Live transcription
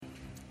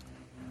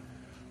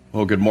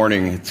Well, good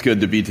morning. It's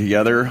good to be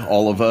together,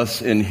 all of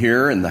us in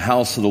here in the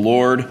house of the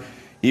Lord,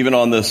 even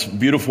on this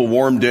beautiful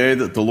warm day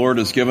that the Lord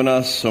has given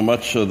us. So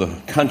much of the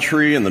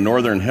country in the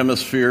northern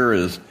hemisphere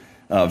is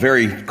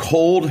very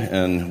cold,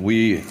 and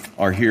we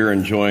are here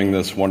enjoying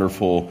this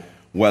wonderful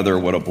weather.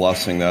 What a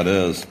blessing that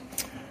is.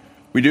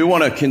 We do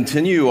want to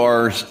continue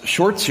our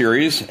short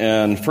series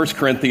in 1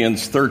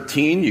 Corinthians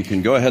 13. You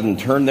can go ahead and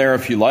turn there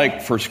if you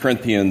like. 1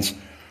 Corinthians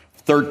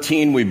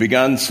 13, we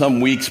began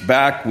some weeks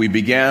back. We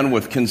began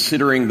with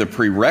considering the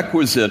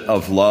prerequisite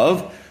of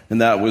love,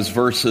 and that was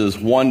verses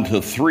 1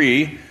 to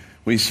 3.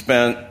 We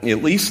spent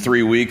at least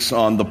 3 weeks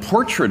on the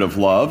portrait of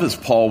love, as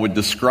Paul would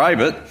describe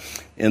it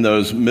in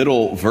those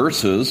middle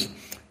verses.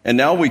 And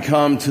now we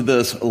come to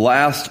this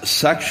last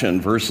section,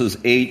 verses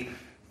 8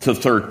 to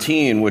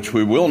 13, which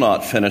we will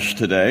not finish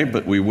today,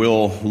 but we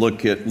will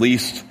look at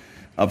least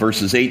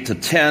verses 8 to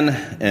 10,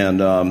 and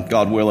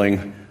God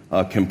willing,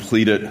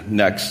 complete it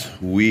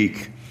next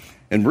week.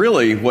 And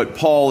really what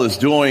Paul is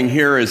doing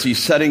here is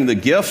he's setting the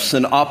gifts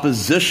in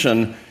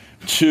opposition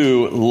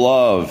to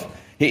love.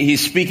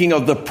 He's speaking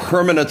of the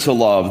permanence of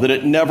love, that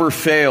it never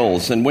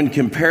fails. And when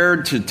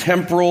compared to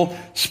temporal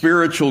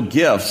spiritual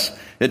gifts,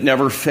 it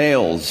never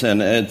fails.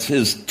 And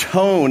his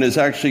tone is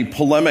actually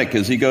polemic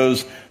as he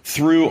goes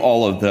through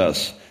all of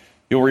this.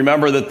 You'll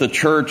remember that the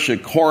church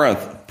at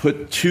Corinth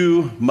put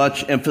too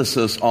much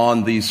emphasis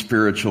on these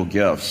spiritual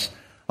gifts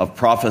of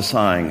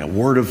prophesying, a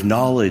word of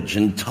knowledge,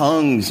 and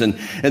tongues, and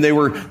they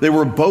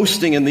were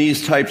boasting in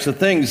these types of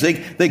things.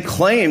 They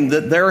claimed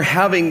that their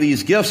having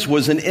these gifts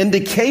was an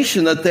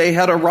indication that they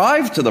had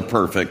arrived to the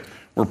perfect,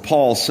 where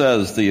Paul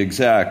says the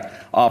exact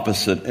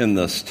opposite in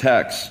this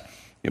text.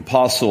 The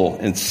apostle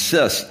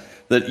insists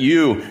that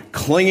you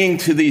clinging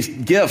to these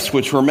gifts,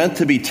 which were meant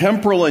to be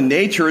temporal in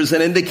nature, is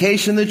an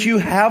indication that you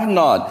have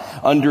not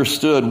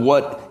understood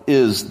what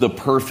is the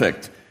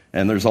perfect.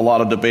 And there's a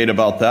lot of debate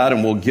about that,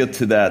 and we'll get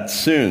to that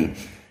soon.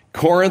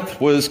 Corinth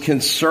was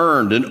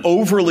concerned, and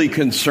overly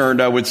concerned,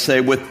 I would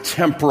say, with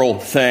temporal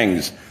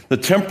things. The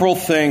temporal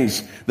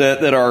things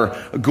that are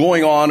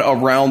going on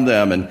around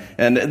them.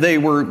 And they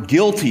were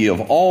guilty of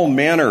all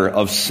manner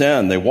of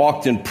sin. They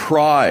walked in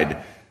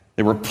pride.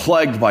 They were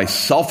plagued by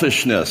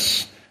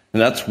selfishness. And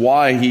that's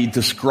why he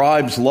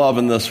describes love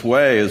in this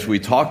way, as we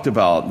talked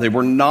about. They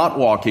were not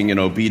walking in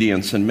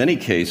obedience in many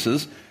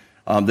cases.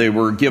 They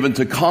were given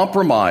to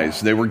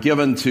compromise. They were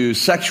given to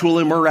sexual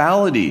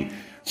immorality.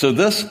 So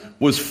this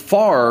was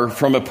far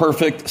from a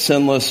perfect,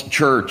 sinless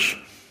church.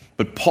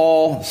 But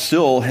Paul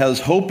still has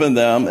hope in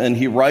them, and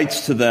he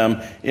writes to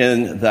them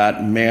in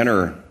that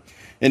manner.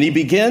 And he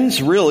begins,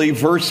 really,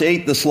 verse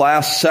 8, this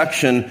last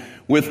section,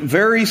 with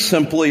very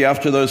simply,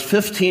 after those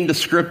 15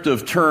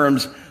 descriptive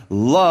terms,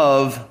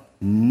 love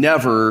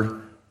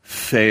never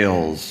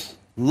fails.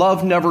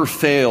 Love never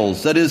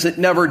fails. That is, it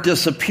never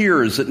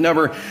disappears. It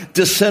never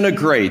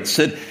disintegrates.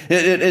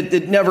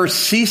 It never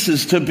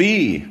ceases to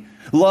be.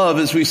 Love,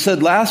 as we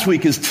said last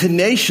week, is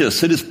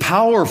tenacious. It is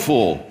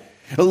powerful.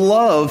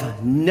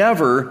 Love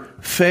never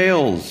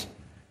fails.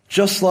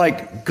 Just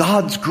like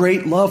God's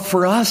great love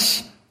for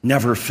us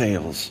never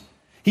fails.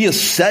 He has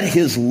set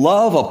his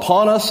love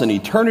upon us in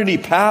eternity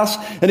past,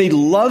 and he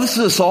loves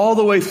us all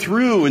the way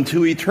through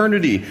into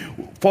eternity,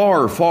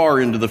 far, far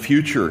into the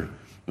future.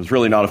 It's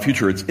really not a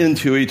future, it's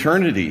into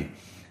eternity.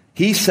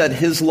 He set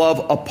his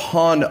love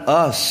upon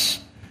us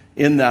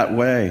in that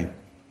way.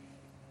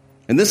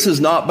 And this is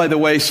not, by the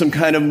way, some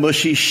kind of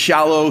mushy,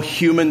 shallow,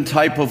 human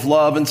type of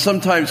love. And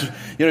sometimes,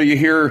 you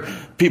hear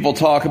people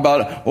talk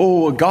about,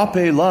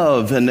 agape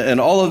love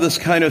and all of this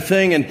kind of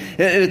thing. And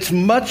it's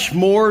much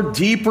more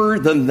deeper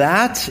than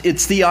that.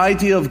 It's the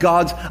idea of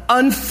God's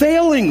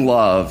unfailing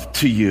love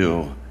to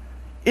you.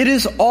 It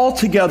is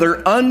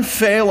altogether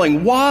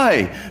unfailing.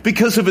 Why?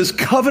 Because of his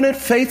covenant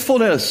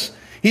faithfulness.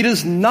 He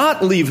does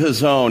not leave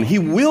his own. He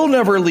will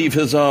never leave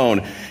his own.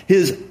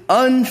 His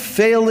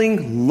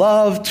unfailing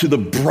love to the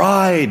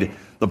bride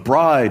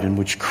in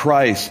which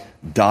Christ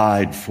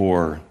died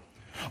for.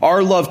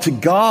 Our love to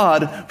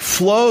God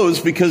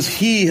flows because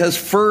he has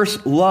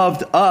first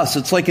loved us.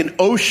 It's like an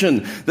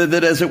ocean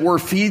that as it were,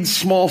 feeds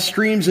small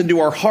streams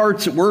into our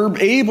hearts. We're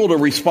able to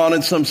respond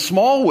in some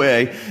small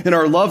way in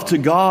our love to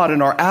God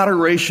and our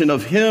adoration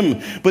of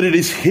him. But it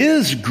is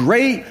his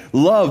great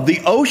love,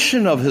 the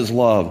ocean of his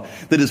love,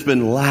 that has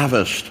been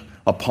lavished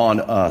upon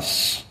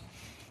us.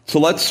 So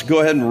let's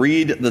go ahead and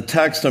read the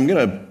text. I'm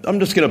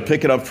just going to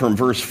pick it up from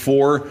verse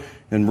 4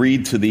 and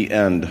read to the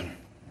end.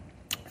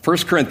 1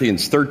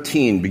 Corinthians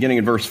 13, beginning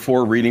in verse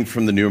 4, reading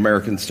from the New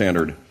American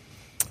Standard.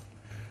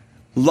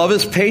 Love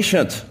is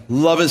patient,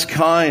 love is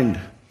kind,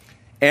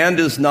 and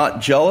is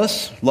not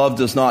jealous. Love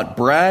does not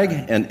brag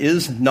and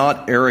is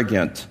not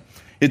arrogant.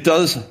 It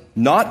does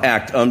not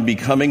act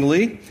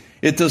unbecomingly.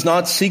 It does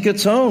not seek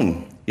its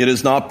own. It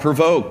is not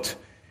provoked.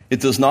 It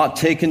does not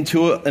take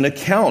into an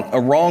account a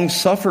wrong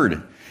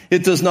suffered.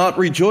 It does not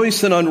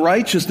rejoice in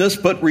unrighteousness,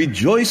 but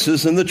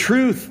rejoices in the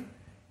truth.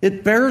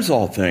 It bears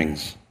all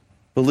things,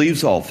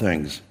 believes all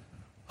things,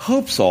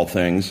 hopes all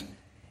things,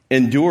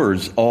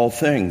 endures all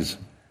things.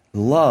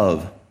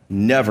 Love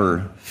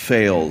never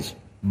fails.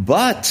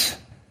 But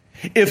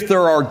if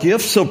there are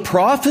gifts of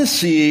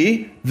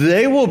prophecy,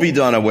 they will be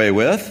done away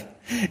with.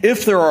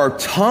 If there are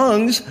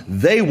tongues,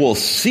 they will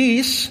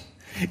cease.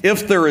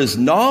 If there is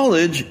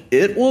knowledge,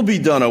 it will be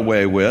done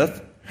away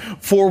with.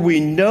 For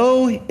we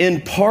know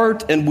in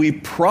part and we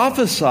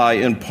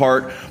prophesy in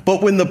part,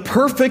 but when the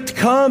perfect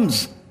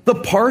comes, the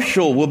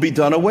partial will be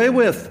done away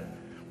with.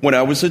 When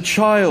I was a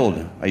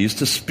child, I used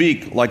to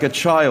speak like a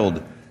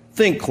child,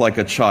 think like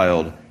a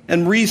child,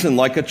 and reason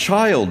like a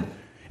child.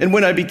 And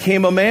when I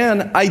became a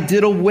man, I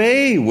did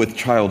away with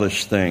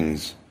childish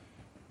things.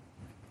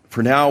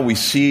 For now we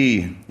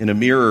see in a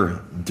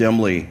mirror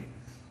dimly,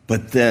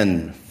 but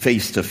then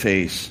face to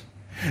face.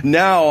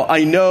 Now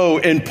I know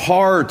in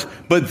part,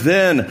 but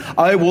then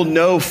I will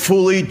know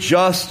fully,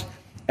 just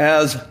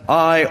as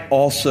I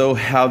also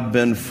have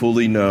been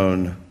fully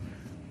known.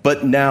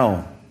 But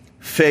now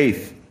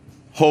faith,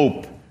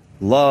 hope,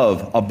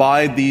 love,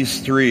 abide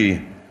these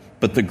three,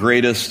 but the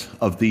greatest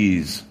of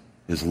these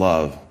is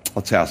love.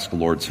 Let's ask the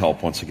Lord's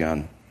help once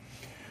again.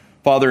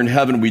 Father in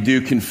heaven, we do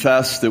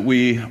confess that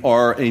we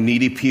are a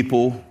needy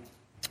people.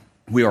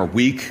 We are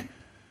weak.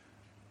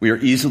 We are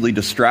easily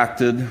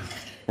distracted.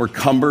 We're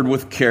cumbered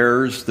with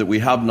cares that we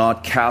have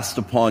not cast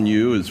upon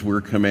you as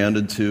we're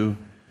commanded to.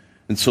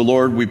 And so,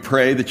 Lord, we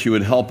pray that you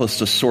would help us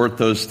to sort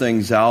those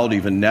things out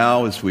even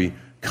now as we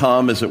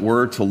come, as it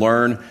were, to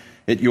learn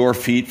at your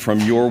feet from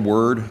your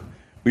word.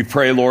 We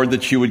pray, Lord,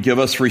 that you would give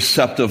us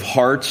receptive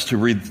hearts to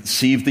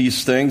receive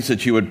these things,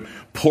 that you would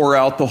pour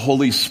out the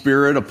Holy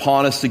Spirit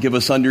upon us to give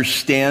us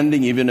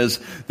understanding, even as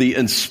the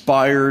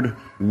inspired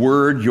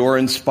word, your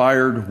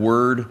inspired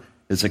word,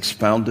 is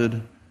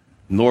expounded.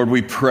 Lord,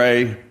 we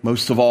pray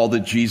most of all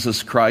that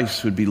Jesus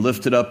Christ would be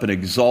lifted up and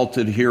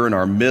exalted here in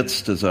our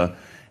midst as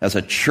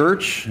a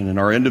church and in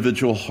our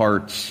individual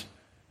hearts.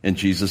 In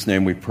Jesus'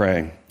 name we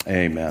pray.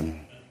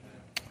 Amen.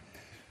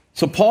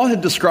 So Paul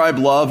had described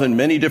love in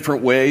many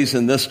different ways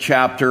in this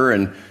chapter,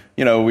 and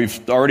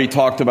we've already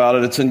talked about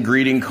it. It's in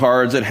greeting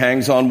cards. It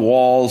hangs on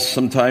walls.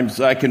 Sometimes,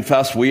 I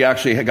confess, we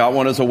actually got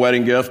one as a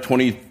wedding gift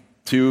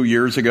 22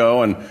 years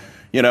ago, and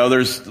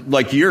there's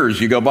like years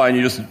you go by and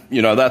you just,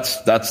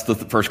 that's the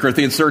 1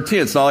 Corinthians 13.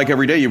 It's not like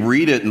every day you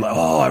read it and,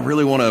 I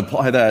really want to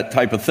apply that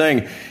type of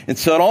thing. And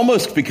so it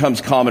almost becomes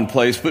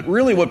commonplace. But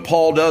really what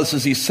Paul does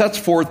is he sets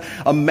forth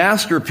a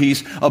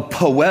masterpiece of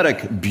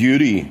poetic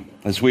beauty,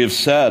 as we have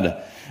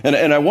said.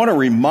 And I want to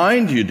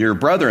remind you, dear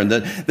brethren,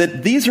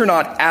 that these are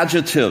not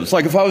adjectives.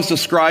 Like if I was to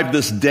describe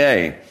this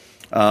day,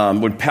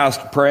 when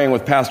praying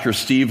with Pastor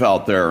Steve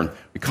out there, and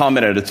we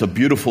commented, it's a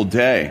beautiful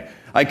day.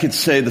 I could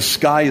say the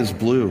sky is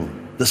blue,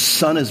 the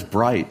sun is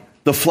bright,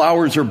 the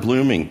flowers are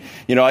blooming.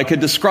 I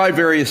could describe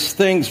various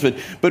things,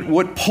 but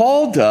what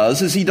Paul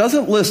does is he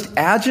doesn't list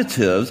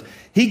adjectives,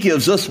 he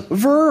gives us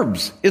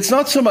verbs. It's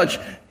not so much,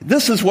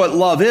 this is what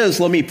love is,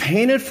 let me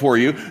paint it for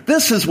you.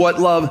 This is what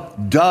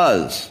love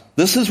does.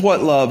 This is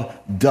what love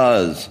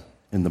does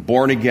in the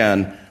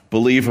born-again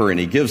believer, and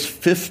he gives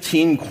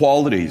 15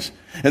 qualities.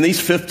 And these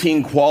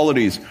 15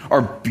 qualities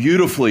are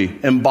beautifully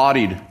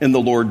embodied in the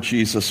Lord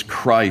Jesus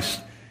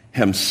Christ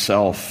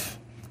himself.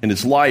 In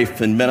his life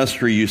and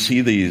ministry, you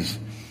see these.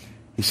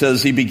 He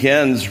says he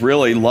begins,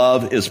 really,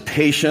 love is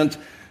patient,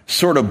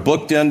 sort of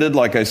bookended,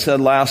 like I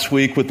said last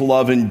week, with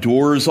love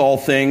endures all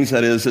things.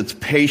 That is, it's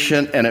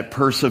patient and it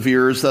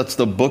perseveres. That's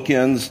the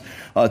bookends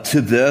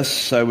to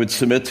this, I would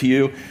submit to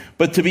you.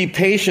 But to be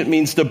patient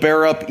means to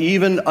bear up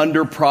even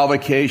under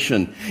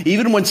provocation.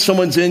 Even when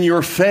someone's in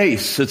your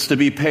face, it's to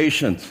be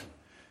patient.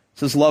 It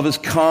says love is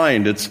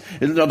kind.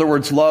 In other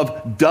words,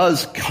 love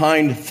does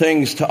kind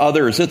things to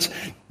others. It's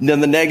then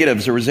the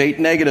negatives. There was 8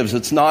 negatives.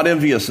 It's not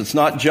envious. It's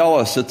not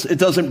jealous. It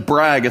doesn't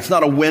brag. It's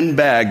not a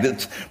windbag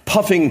that's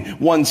puffing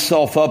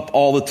oneself up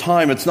all the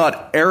time. It's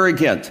not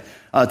arrogant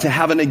to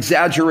have an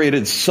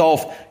exaggerated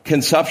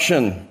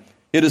self-conception.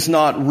 It is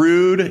not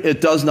rude.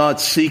 It does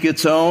not seek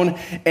its own.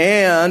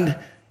 And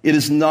it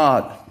is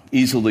not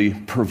easily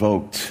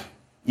provoked,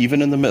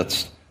 even in the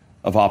midst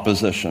of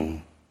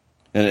opposition.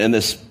 And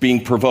this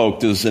being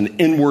provoked is an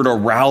inward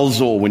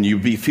arousal when you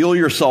feel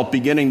yourself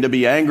beginning to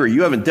be angry.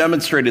 You haven't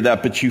demonstrated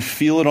that, but you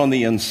feel it on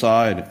the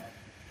inside.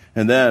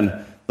 And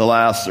then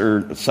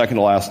the second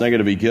to last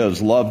negative he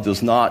gives, love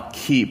does not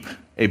keep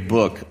a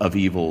book of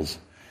evils.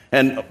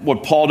 And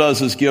what Paul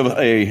does is give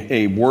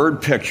a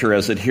word picture,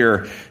 as it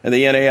here. And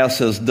the NAS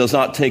says, does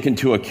not take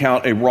into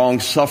account a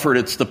wrong suffered.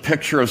 It's the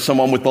picture of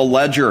someone with a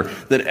ledger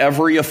that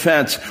every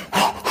offense,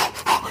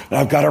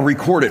 I've got to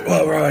record it.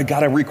 I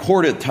got to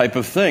record it type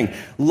of thing.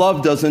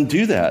 Love doesn't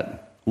do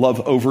that.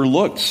 Love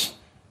overlooks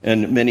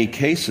in many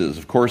cases.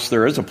 Of course,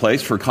 there is a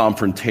place for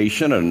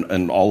confrontation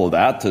and all of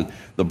that to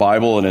the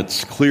Bible and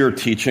its clear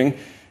teaching.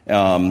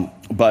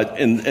 But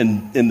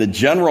in the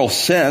general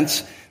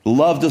sense,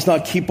 love does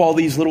not keep all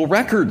these little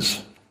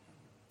records.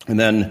 And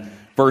then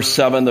verse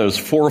 7, those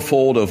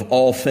fourfold of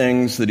all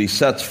things that he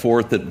sets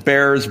forth, that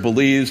bears,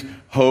 believes,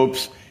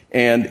 hopes,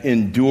 and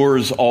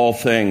endures all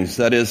things.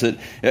 That is,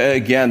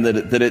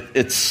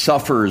 it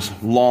suffers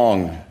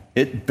long.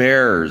 It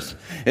bears.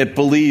 It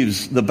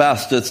believes the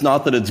best. It's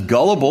not that it's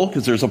gullible,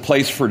 because there's a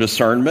place for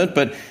discernment,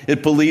 but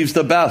it believes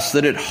the best,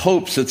 that it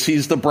hopes, it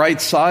sees the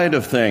bright side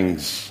of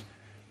things.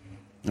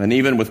 And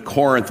even with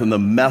Corinth and the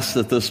mess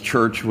that this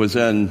church was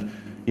in,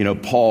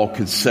 Paul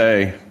could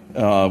say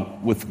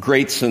with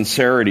great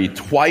sincerity,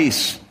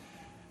 twice,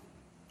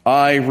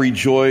 I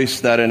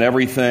rejoice that in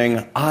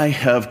everything I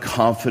have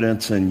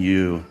confidence in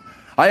you.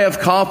 I have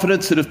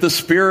confidence that if the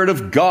Spirit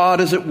of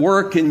God is at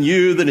work in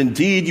you, that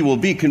indeed you will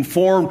be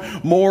conformed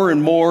more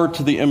and more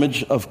to the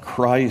image of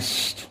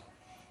Christ.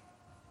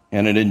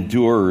 And it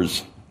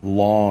endures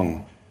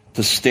long,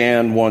 to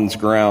stand one's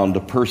ground, to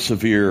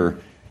persevere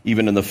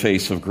even in the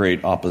face of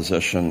great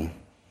opposition.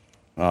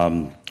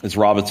 As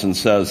Robinson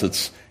says,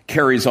 it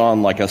carries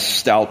on like a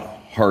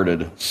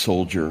stout-hearted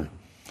soldier.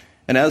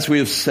 And as we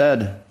have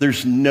said,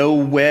 there's no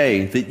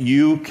way that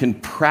you can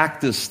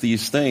practice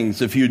these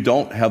things if you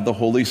don't have the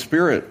Holy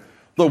Spirit.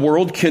 The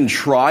world can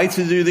try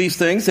to do these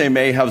things. They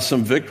may have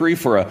some victory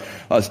for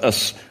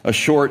a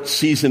short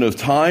season of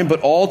time,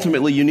 but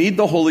ultimately you need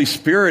the Holy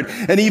Spirit.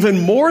 And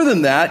even more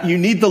than that, you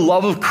need the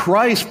love of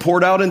Christ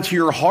poured out into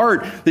your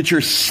heart, that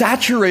you're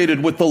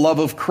saturated with the love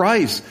of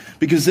Christ.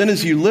 Because then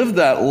as you live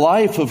that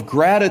life of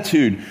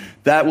gratitude,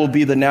 that will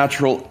be the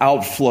natural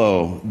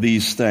outflow,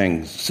 these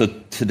things. So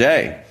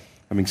today,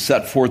 having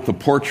set forth the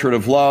portrait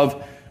of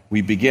love,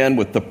 we begin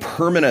with the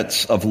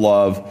permanence of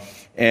love,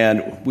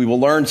 and we will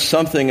learn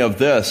something of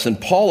this. And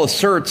Paul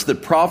asserts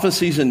that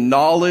prophecies and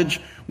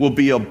knowledge will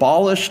be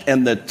abolished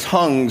and that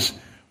tongues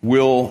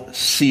will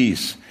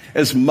cease.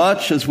 As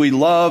much as we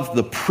love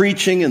the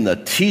preaching and the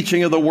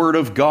teaching of the Word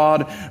of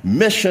God,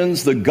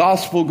 missions, the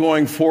gospel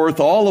going forth,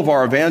 all of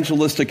our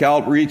evangelistic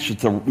outreach at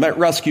the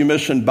Rescue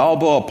Mission,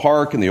 Balboa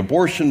Park, and the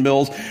abortion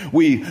mills,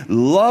 we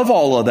love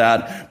all of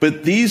that.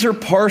 But these are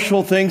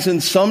partial things,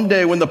 and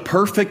someday when the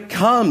perfect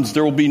comes,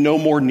 there will be no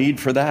more need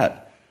for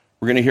that.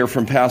 We're going to hear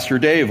from Pastor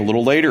Dave a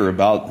little later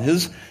about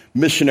his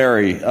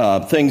missionary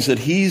things that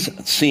he's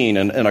seen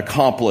and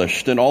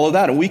accomplished and all of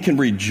that. And we can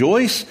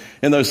rejoice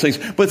in those things.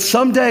 But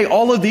someday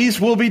all of these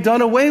will be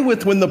done away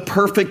with. When the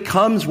perfect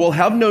comes, we'll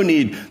have no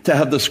need to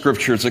have the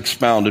scriptures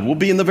expounded. We'll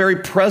be in the very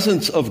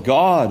presence of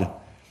God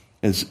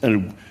as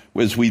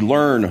we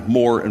learn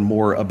more and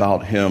more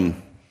about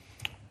him.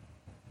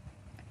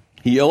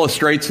 He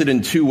illustrates it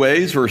in two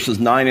ways. Verses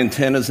 9 and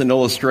 10 is an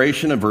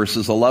illustration, and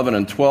verses 11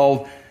 and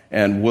 12,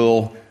 and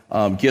we'll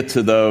get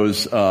to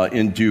those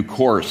in due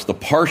course. The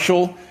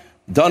partial,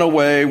 done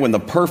away when the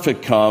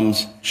perfect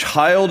comes.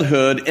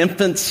 Childhood,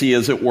 infancy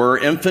as it were,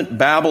 infant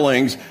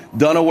babblings,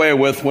 done away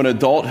with when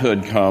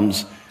adulthood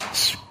comes.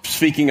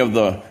 Speaking of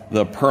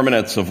the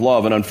permanence of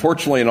love. And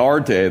unfortunately in our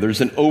day, there's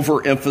an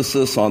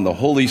overemphasis on the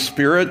Holy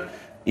Spirit,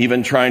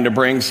 even trying to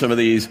bring some of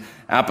these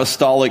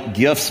apostolic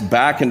gifts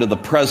back into the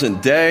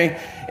present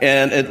day.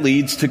 And it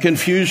leads to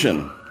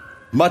confusion,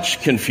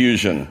 much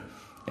confusion.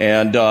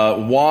 And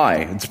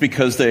why? It's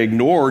because they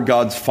ignore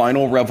God's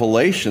final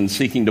revelation,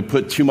 seeking to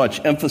put too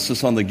much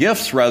emphasis on the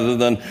gifts rather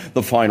than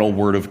the final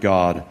word of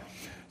God.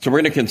 So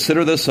we're going to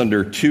consider this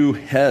under two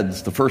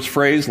heads. The first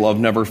phrase, love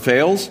never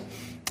fails,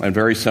 and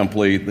very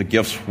simply, the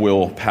gifts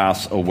will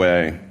pass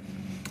away.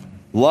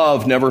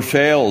 Love never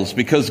fails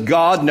because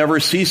God never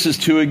ceases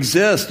to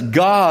exist.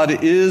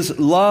 God is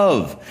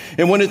love.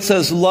 And when it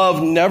says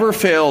love never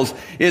fails,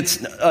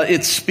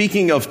 it's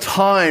speaking of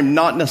time,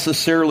 not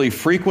necessarily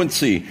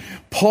frequency.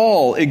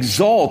 Paul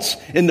exalts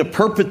in the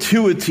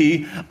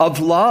perpetuity of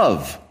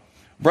love.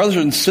 Brothers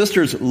and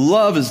sisters,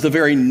 love is the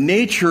very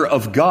nature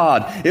of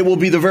God. It will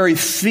be the very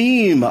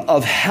theme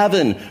of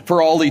heaven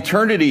for all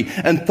eternity,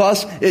 and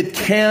thus it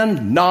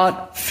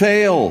cannot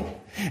fail.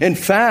 In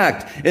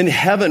fact, in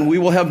heaven, we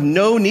will have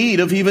no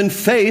need of even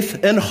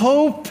faith and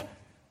hope.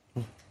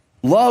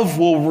 Love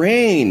will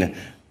reign.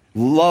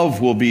 Love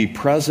will be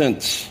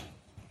present.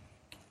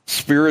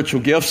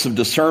 Spiritual gifts of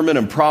discernment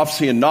and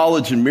prophecy and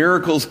knowledge and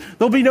miracles,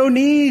 there'll be no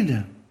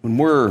need when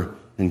we're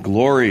in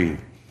glory.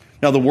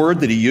 Now, the word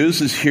that he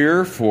uses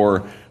here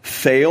for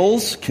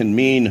fails can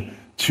mean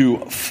to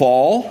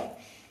fall.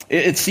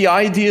 It's the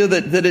idea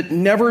that it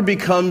never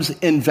becomes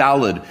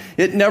invalid.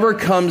 It never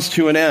comes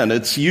to an end.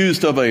 It's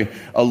used of a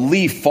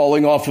leaf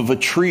falling off of a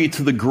tree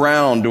to the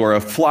ground, or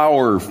a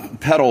flower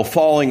petal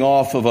falling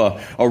off of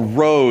a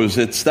rose.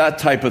 It's that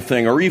type of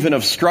thing. Or even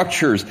of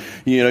structures.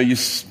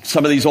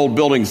 Some of these old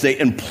buildings, they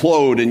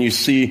implode and you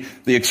see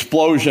the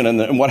explosion,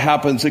 and what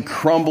happens, it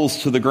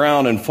crumbles to the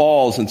ground and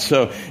falls. And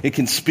so it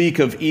can speak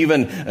of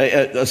even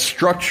a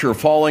structure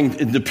falling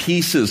into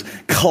pieces,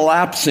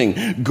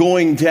 collapsing,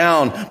 going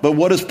down. But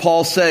what does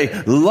Paul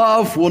say?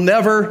 Love will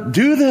never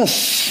do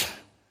this.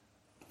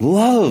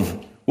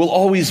 Love will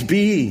always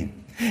be.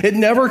 It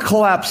never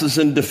collapses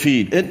in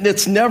defeat.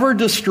 It's never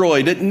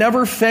destroyed. It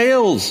never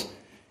fails.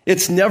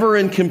 It's never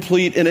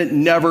incomplete, and it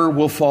never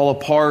will fall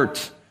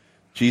apart.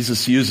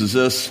 Jesus uses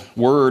this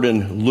word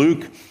in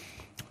Luke,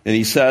 and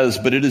he says,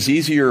 "But it is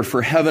easier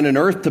for heaven and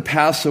earth to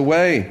pass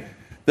away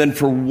than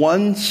for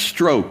one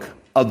stroke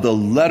of the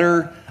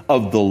letter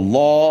of the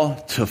law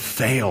to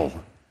fail."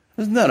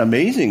 Isn't that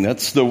amazing?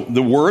 That's the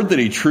word that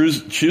he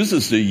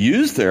chooses to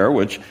use there,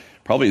 which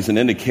probably is an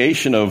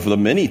indication of the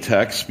many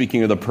texts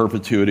speaking of the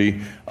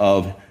perpetuity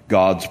of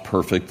God's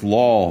perfect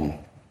law.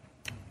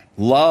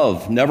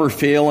 Love, never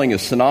failing,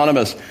 is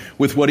synonymous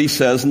with what he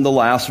says in the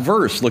last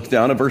verse. Look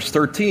down at verse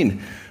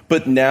 13.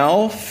 But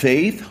now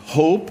faith,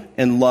 hope,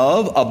 and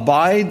love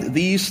abide,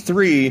 these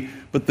three,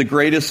 but the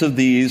greatest of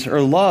these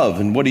are love.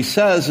 And what he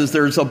says is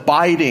there's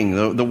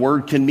abiding. The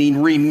word can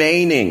mean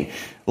remaining.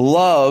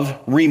 Love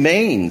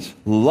remains.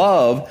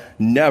 Love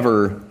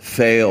never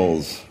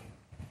fails.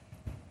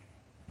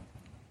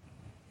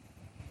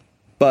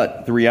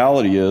 But the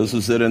reality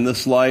is that in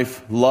this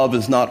life, love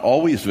is not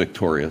always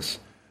victorious.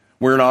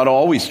 We're not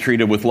always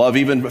treated with love,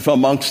 even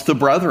amongst the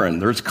brethren.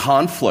 There's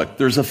conflict,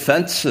 there's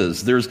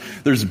offenses, there's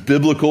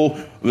biblical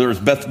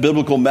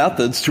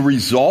methods to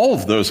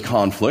resolve those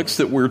conflicts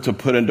that we're to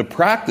put into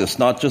practice,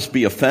 not just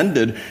be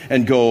offended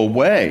and go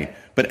away,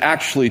 but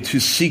actually to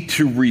seek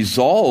to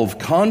resolve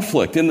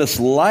conflict. In this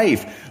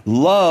life,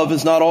 love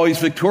is not always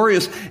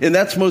victorious, and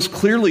that's most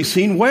clearly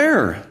seen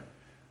where?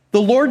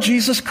 The Lord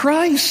Jesus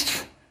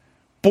Christ,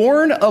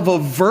 born of a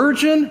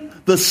virgin,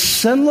 the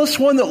sinless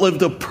one that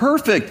lived a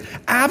perfect,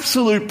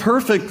 absolute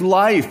perfect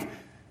life,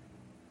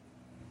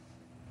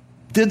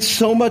 did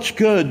so much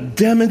good,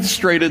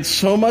 demonstrated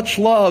so much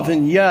love,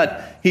 and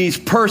yet he's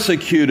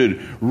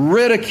persecuted,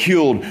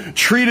 ridiculed,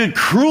 treated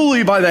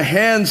cruelly by the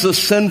hands of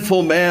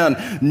sinful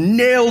man,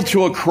 nailed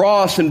to a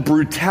cross in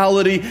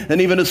brutality,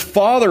 and even his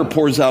Father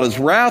pours out his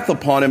wrath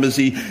upon him as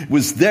he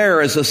was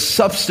there as a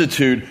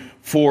substitute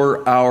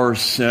for our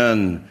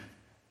sin.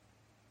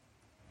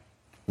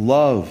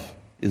 Love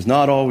is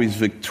not always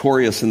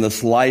victorious in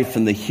this life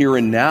and the here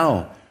and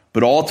now,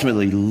 but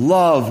ultimately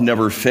love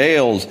never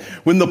fails.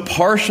 When the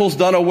partial's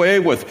done away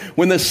with,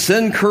 when the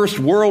sin-cursed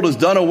world is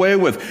done away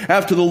with,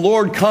 after the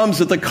Lord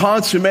comes at the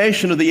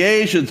consummation of the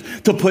ages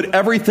to put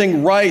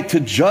everything right, to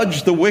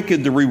judge the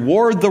wicked, to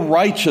reward the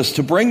righteous,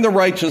 to bring the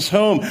righteous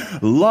home,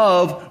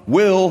 love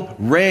will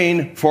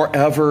reign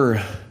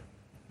forever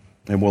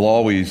and will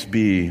always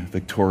be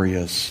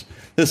victorious.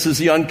 This is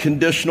the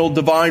unconditional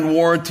divine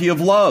warranty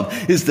of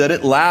love, is that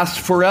it lasts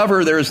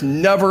forever. There is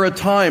never a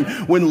time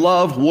when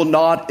love will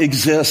not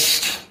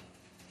exist.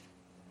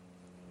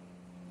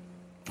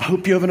 I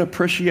hope you have an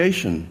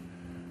appreciation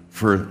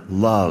for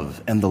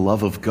love and the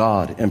love of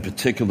God in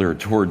particular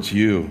towards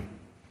you.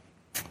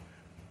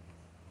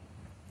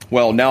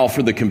 Well, now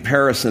for the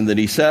comparison that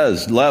he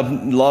says,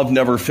 love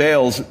never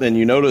fails. And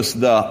you notice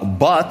the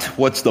but.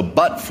 What's the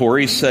but for?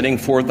 He's setting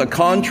forth a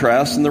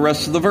contrast in the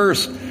rest of the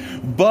verse.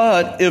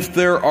 But if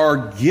there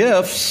are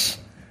gifts,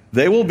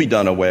 they will be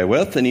done away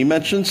with. And he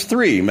mentions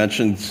three. He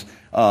mentions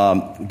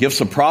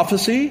gifts of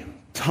prophecy,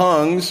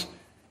 tongues,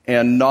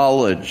 and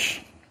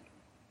knowledge.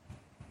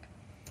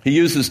 He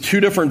uses two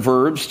different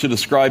verbs to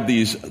describe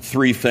these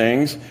three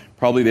things,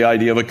 probably the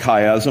idea of a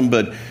chiasm,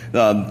 but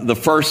the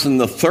first and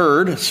the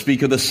third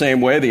speak of the same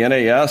way. The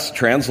NAS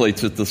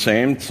translates it the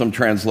same. Some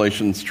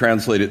translations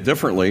translate it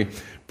differently.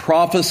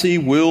 Prophecy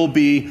will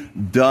be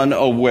done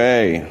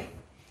away.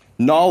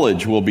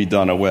 Knowledge will be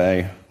done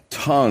away.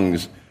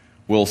 Tongues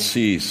will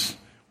cease.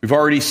 We've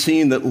already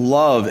seen that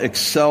love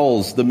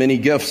excels the many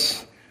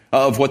gifts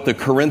of what the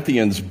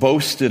Corinthians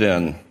boasted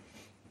in.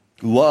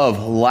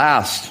 Love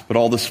lasts, but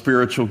all the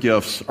spiritual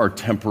gifts are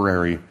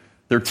temporary.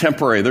 They're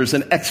temporary. There's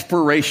an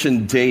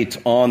expiration date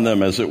on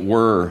them, as it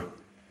were.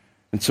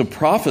 And so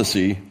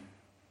prophecy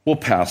will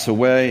pass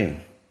away.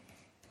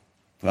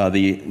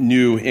 The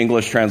New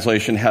English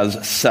translation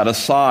has set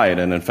aside,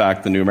 and in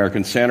fact, the New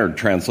American Standard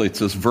translates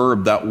this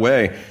verb that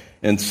way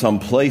in some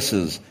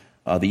places.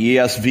 The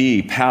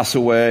ESV, pass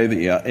away,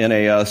 the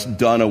NAS,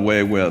 done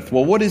away with.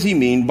 Well, what does he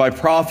mean by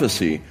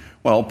prophecy?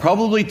 Well,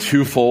 probably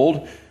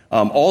twofold.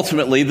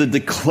 Ultimately, the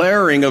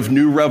declaring of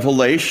new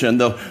revelation,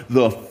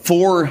 the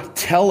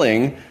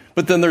foretelling,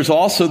 but then there's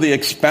also the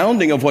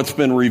expounding of what's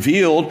been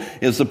revealed,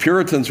 as the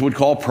Puritans would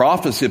call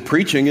prophecy.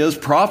 Preaching is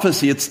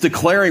prophecy. It's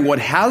declaring what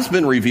has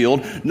been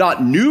revealed,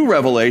 not new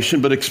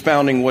revelation, but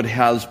expounding what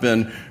has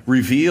been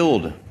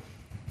revealed.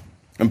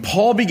 And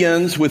Paul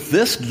begins with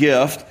this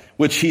gift,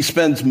 which he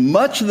spends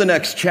much of the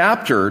next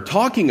chapter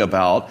talking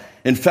about.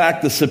 In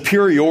fact, the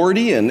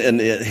superiority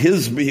and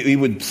he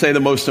would say the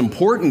most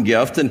important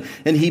gift, and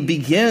he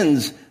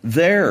begins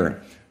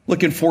there.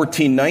 Look in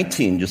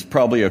 14:19, just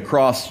probably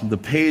across the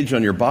page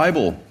on your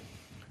Bible,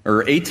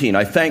 or 18.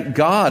 I thank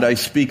God I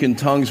speak in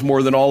tongues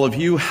more than all of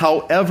you.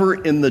 However,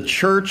 in the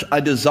church I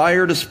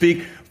desire to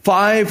speak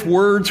 5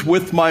 words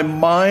with my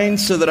mind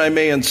so that I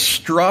may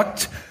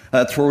instruct.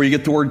 That's where we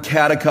get the word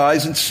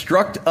catechize,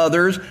 instruct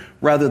others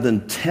rather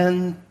than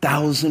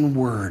 10,000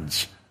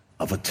 words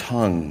of a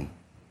tongue.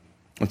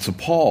 And so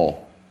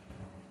Paul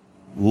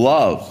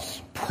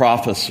loves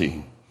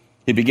prophecy.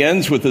 He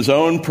begins with his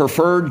own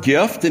preferred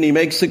gift, and he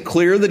makes it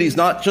clear that he's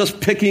not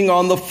just picking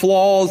on the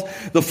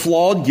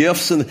flawed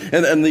gifts and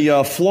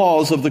the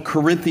flaws of the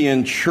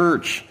Corinthian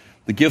church,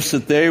 the gifts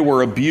that they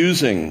were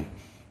abusing.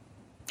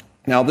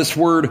 Now, this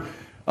word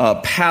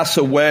pass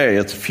away,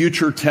 it's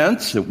future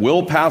tense. It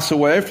will pass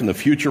away from the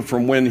future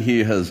from when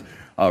he has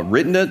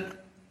written it.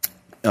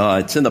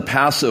 It's in the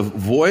passive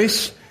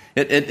voice.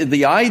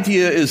 The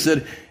idea is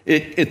that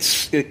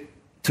it's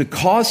to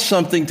cause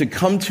something to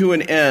come to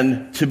an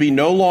end, to be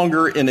no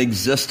longer in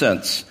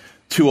existence,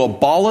 to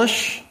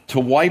abolish, to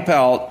wipe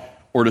out,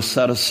 or to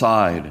set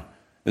aside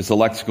is the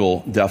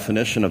lexical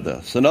definition of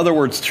this. In other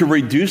words, to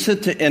reduce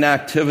it to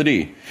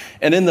inactivity.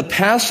 And in the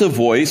passive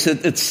voice,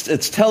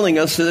 it's telling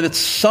us that it's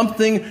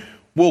something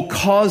will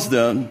cause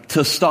them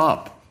to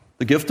stop.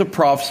 The gift of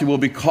prophecy will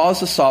be caused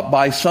to stop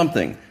by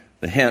something.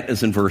 The hint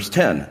is in verse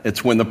 10.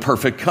 It's when the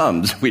perfect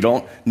comes. We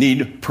don't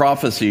need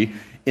prophecy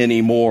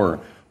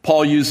anymore.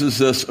 Paul uses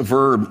this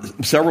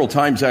verb several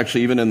times,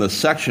 actually, even in this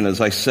section. As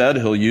I said,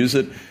 he'll use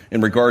it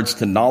in regards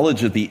to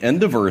knowledge at the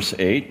end of verse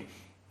 8.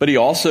 But he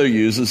also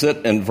uses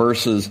it in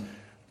verses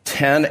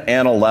 10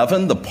 and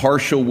 11. The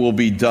partial will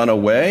be done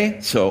away,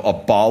 so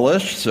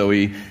abolished. So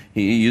he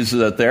uses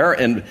it there.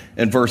 And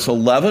in verse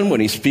 11, when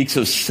he speaks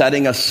of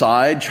setting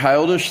aside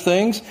childish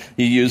things,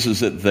 he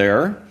uses it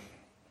there.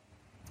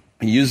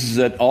 He uses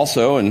it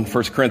also in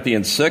 1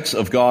 Corinthians 6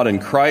 of God in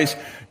Christ.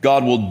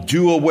 God will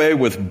do away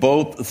with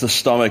both the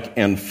stomach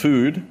and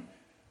food.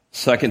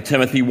 2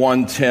 Timothy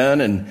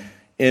 1:10, and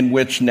in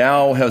which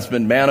now has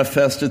been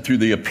manifested through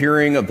the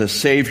appearing of the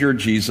Savior,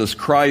 Jesus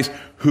Christ,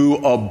 who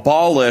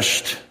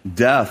abolished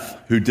death,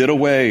 who did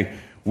away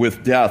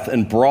with death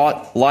and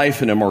brought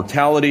life and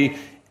immortality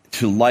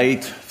to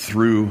light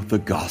through the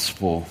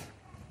gospel.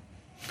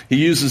 He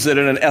uses it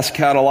in an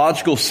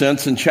eschatological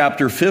sense in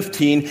chapter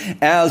 15,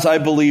 as I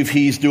believe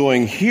he's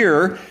doing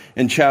here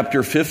in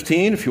chapter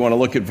 15. If you want to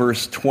look at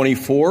verse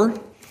 24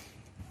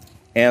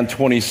 and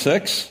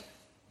 26.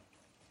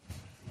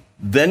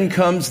 Then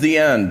comes the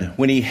end,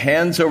 when he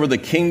hands over the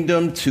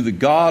kingdom to the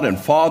God and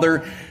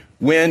Father,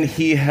 when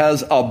he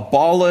has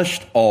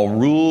abolished all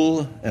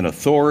rule and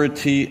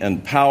authority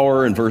and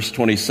power. In verse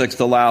 26,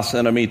 the last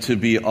enemy to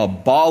be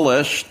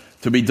abolished,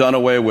 to be done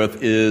away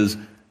with, is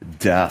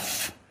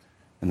death.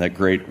 In that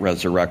great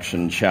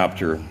resurrection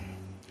chapter.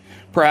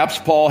 Perhaps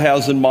Paul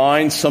has in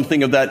mind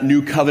something of that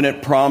new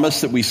covenant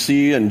promise that we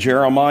see in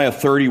Jeremiah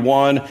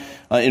 31.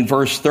 In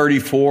verse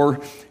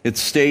 34, it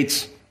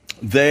states,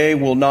 they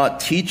will not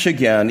teach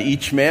again,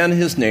 each man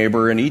his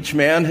neighbor and each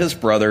man his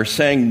brother,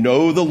 saying,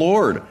 know the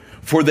Lord.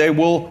 For they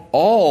will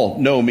all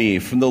know me,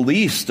 from the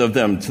least of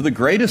them to the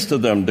greatest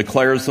of them,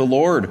 declares the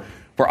Lord.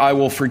 For I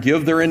will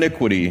forgive their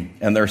iniquity,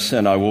 and their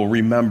sin I will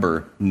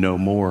remember no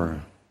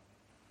more.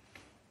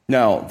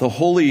 Now, the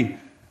Holy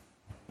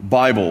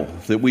Bible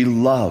that we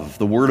love,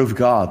 the Word of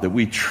God that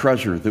we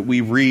treasure, that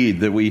we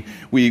read, that we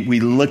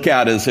look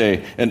at as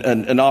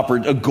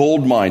a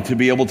gold mine to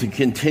be able to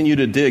continue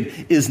to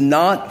dig, is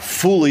not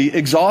fully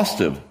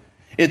exhaustive.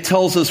 It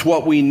tells us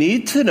what we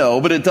need to know,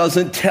 but it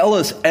doesn't tell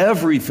us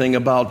everything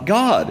about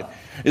God.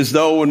 As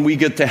though when we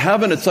get to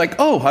heaven, it's like,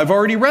 oh, I've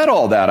already read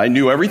all that. I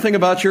knew everything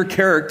about your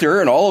character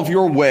and all of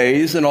your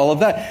ways and all of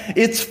that.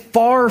 It's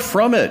far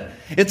from it.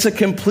 It's a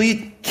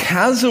complete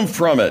chasm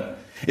from it.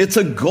 It's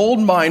a gold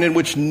mine in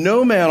which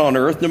no man on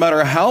earth, no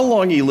matter how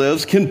long he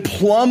lives, can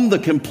plumb the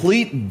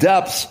complete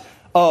depths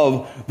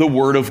of the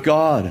Word of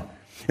God.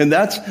 And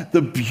that's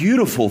the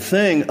beautiful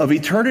thing of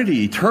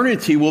eternity.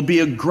 Eternity will be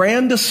a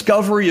grand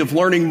discovery of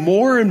learning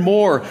more and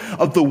more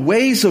of the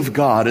ways of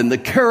God and the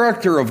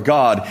character of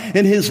God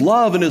and His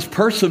love and His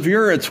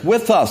perseverance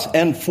with us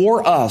and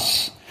for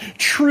us.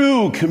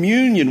 True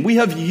communion. We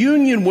have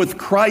union with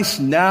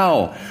Christ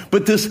now,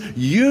 but this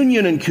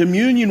union and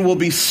communion will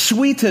be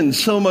sweetened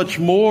so much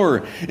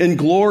more in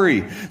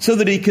glory, so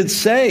that he could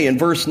say in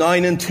verse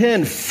 9 and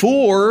 10,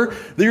 for,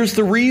 there's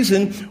the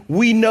reason,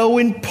 we know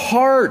in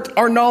part.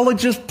 Our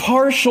knowledge is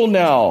partial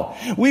now.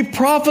 We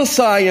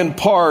prophesy in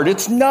part.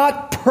 It's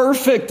not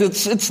perfect.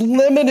 It's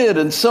limited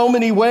in so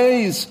many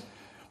ways.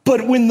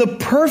 But when the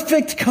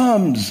perfect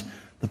comes,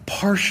 the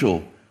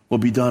partial will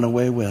be done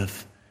away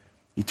with.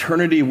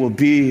 Eternity will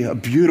be a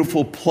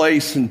beautiful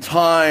place and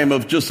time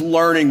of just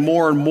learning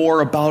more and more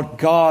about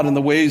God and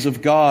the ways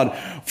of God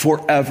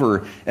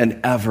forever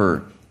and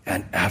ever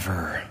and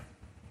ever.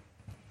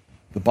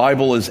 The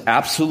Bible is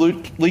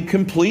absolutely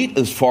complete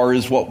as far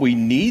as what we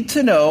need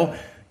to know,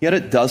 yet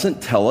it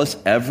doesn't tell us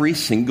every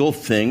single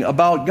thing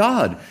about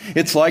God.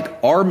 It's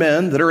like our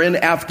men that are in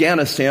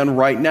Afghanistan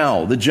right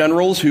now. The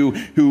generals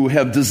who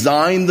have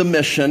designed the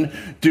mission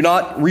do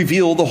not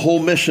reveal the whole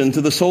mission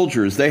to the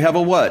soldiers. They have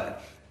a what?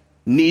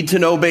 Need to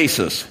know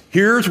basis.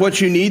 Here's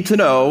what you need to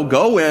know.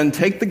 Go in,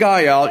 take the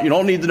guy out. You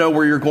don't need to know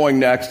where you're going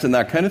next and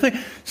that kind of thing.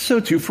 So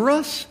too for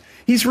us.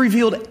 He's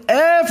revealed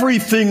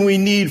everything we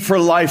need for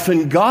life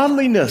and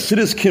godliness. It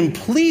is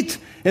complete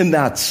in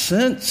that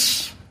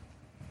sense.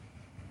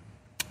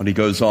 But he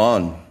goes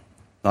on.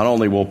 Not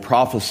only will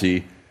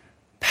prophecy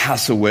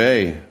pass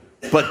away,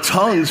 but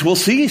tongues will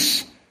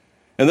cease.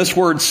 And this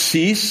word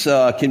cease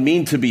can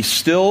mean to be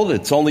stilled.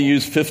 It's only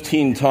used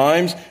 15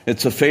 times.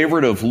 It's a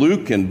favorite of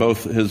Luke in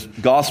both his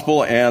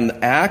gospel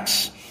and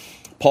Acts.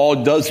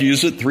 Paul does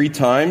use it 3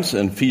 times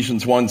in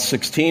Ephesians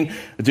 1:16.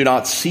 Do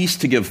not cease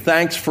to give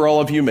thanks for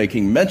all of you,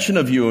 making mention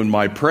of you in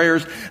my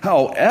prayers.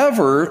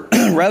 However,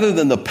 rather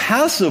than the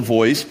passive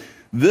voice,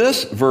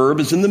 This verb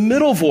is in the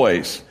middle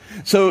voice.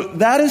 So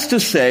that is to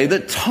say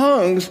that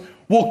tongues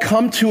will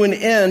come to an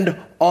end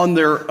on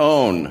their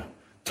own.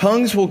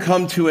 Tongues will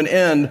come to an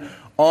end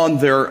on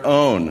their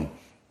own.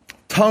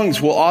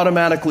 Tongues will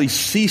automatically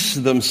cease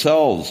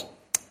themselves.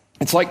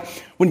 It's like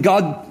when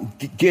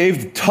God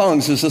gave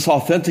tongues as this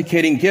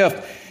authenticating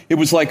gift, it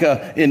was like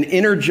an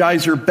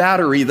Energizer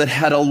battery that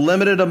had a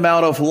limited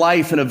amount of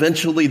life, and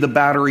eventually the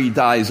battery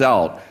dies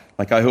out.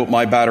 Like, I hope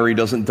my battery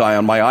doesn't die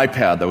on my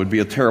iPad. That would be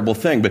a terrible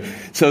thing. But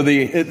so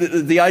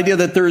the idea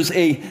that there's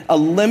a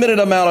limited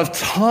amount of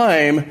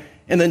time,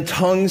 and then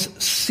tongues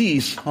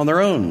cease on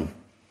their own.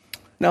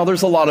 Now,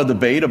 there's a lot of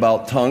debate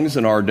about tongues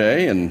in our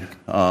day, and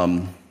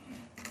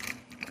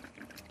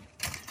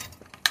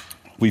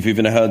we've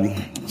even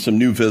had some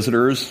new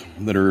visitors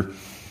that are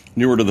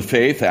newer to the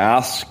faith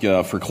ask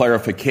for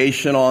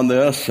clarification on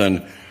this,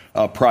 and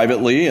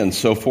privately and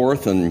so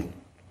forth. And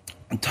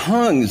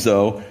tongues,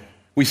 though,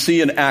 we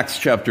see in Acts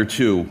chapter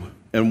 2.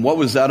 And what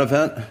was that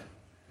event?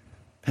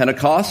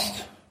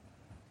 Pentecost.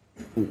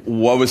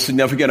 What was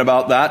significant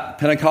about that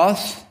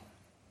Pentecost?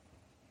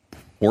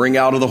 Pouring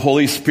out of the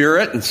Holy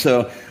Spirit. And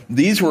so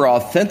these were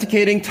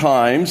authenticating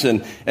times,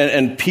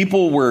 and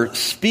people were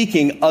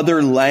speaking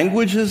other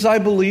languages, I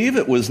believe.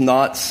 It was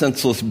not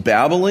senseless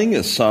babbling,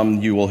 as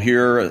some you will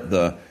hear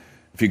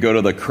if you go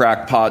to the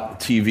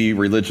crackpot TV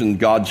religion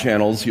God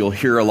channels, you'll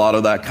hear a lot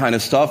of that kind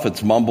of stuff.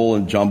 It's mumble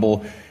and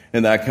jumble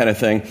and that kind of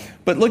thing.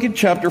 But look at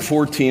chapter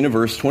 14 and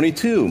verse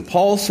 22.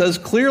 Paul says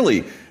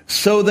clearly,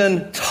 "So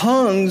then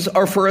tongues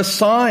are for a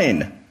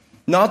sign,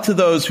 not to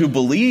those who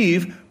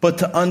believe, but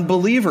to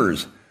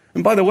unbelievers."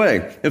 And by the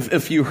way,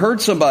 if you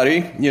heard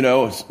somebody,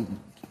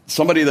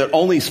 somebody that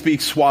only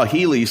speaks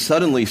Swahili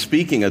suddenly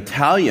speaking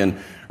Italian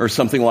or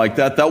something like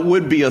that, that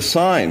would be a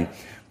sign.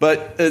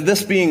 But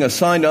this being a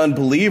sign to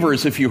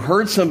unbelievers, if you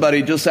heard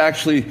somebody just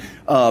actually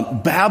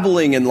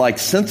babbling in like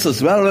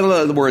senseless,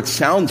 where it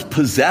sounds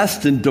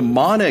possessed and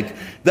demonic,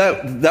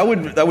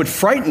 that would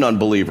frighten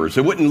unbelievers.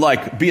 It wouldn't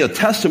like be a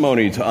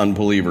testimony to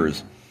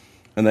unbelievers.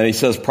 And then he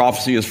says,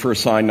 prophecy is for a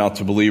sign not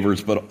to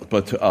believers,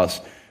 but to us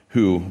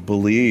who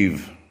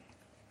believe.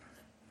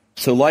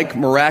 So like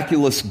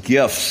miraculous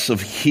gifts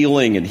of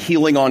healing and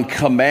healing on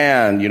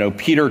command,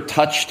 Peter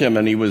touched him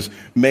and he was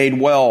made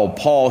well.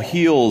 Paul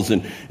heals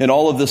and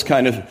all of these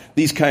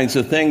kinds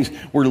of things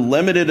were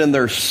limited in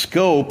their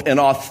scope and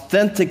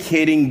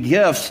authenticating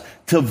gifts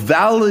to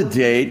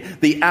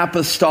validate the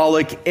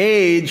apostolic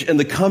age and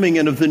the coming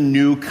in of the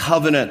new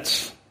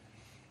covenant.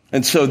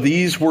 And so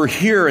these were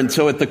here. And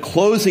so at the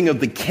closing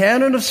of the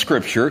canon of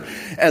Scripture,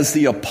 as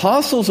the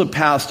apostles have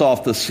passed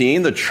off the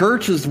scene, the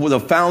church is with a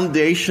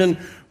foundation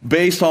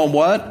based on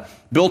what?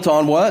 Built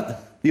on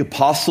what? The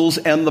apostles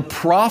and the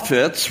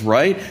prophets,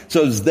 right?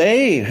 So as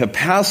they have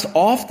passed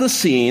off the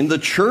scene, the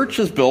church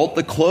is built,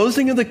 the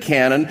closing of the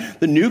canon,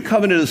 the new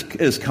covenant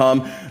has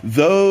come,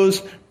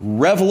 those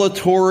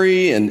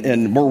revelatory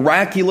and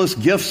miraculous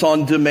gifts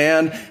on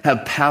demand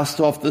have passed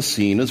off the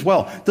scene as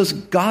well. Does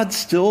God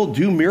still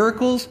do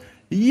miracles?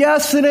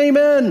 Yes and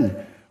amen.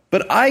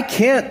 But I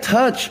can't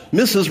touch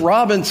Mrs.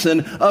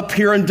 Robinson up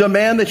here and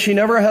demand that she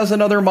never has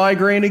another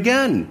migraine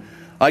again.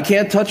 I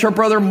can't touch our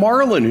brother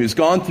Marlon, who's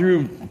gone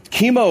through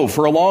chemo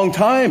for a long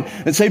time,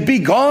 and say, "Be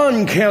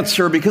gone,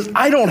 cancer," because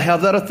I don't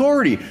have that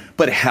authority.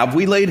 But have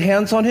we laid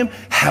hands on him?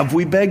 Have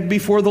we begged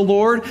before the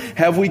Lord?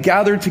 Have we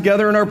gathered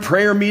together in our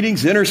prayer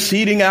meetings,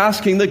 interceding,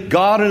 asking that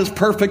God in his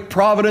perfect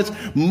providence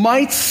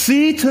might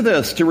see to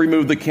this to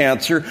remove the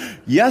cancer?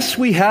 Yes,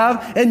 we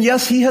have, and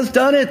yes, he has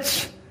done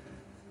it.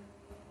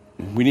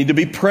 We need to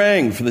be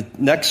praying for the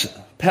next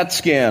PET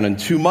scan in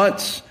 2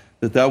 months,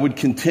 that would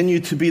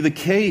continue to be the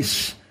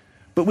case.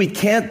 But we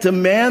can't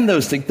demand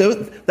those things.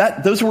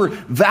 Those were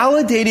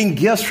validating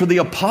gifts for the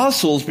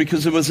apostles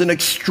because it was an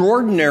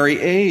extraordinary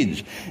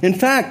age. In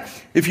fact,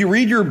 if you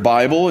read your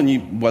Bible,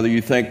 and whether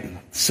you think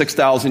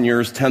 6,000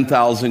 years,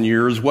 10,000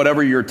 years,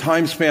 whatever your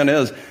time span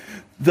is,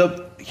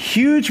 the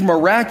huge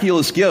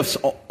miraculous gifts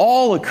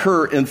all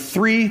occur in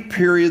 3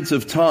 periods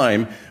of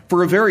time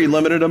for a very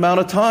limited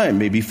amount of time,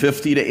 maybe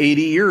 50 to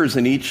 80 years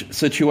in each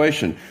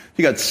situation.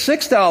 You got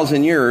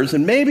 6,000 years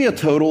and maybe a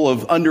total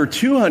of under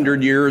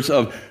 200 years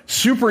of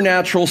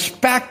supernatural,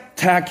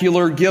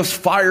 spectacular gifts,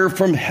 fire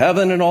from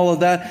heaven and all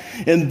of that.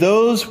 And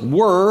those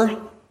were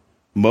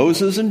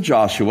Moses and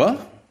Joshua.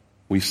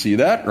 We see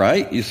that,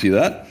 right? You see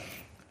that.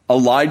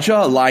 Elijah,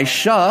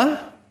 Elisha,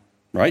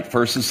 right?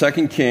 1st and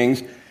 2nd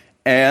Kings.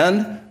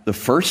 And the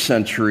 1st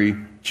century,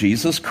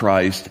 Jesus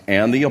Christ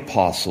and the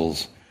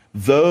apostles.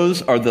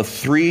 Those are the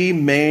 3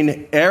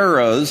 main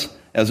eras,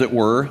 as it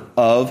were,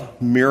 of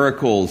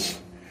miracles.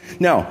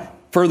 Now,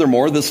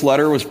 furthermore, this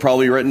letter was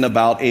probably written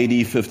about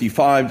AD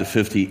 55 to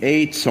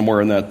 58,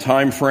 somewhere in that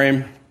time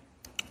frame.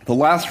 The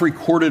last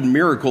recorded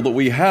miracle that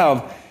we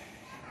have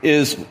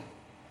is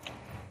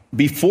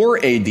before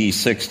AD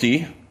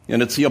 60,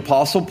 and it's the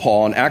Apostle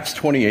Paul in Acts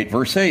 28,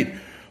 verse 8.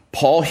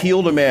 Paul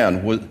healed a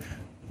man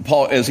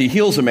Paul, as he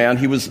heals a man,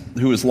 who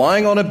was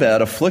lying on a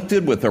bed,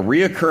 afflicted with a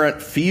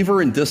recurrent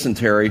fever and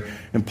dysentery,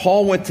 and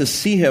Paul went to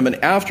see him, and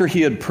after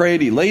he had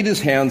prayed, he laid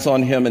his hands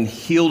on him and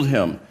healed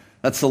him.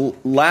 That's the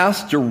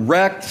last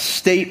direct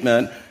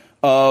statement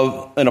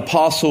of an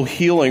apostle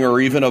healing,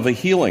 or even of a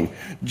healing.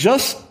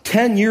 Just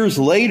 10 years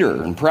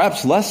later, and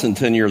perhaps less than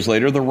 10 years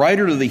later, the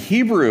writer to the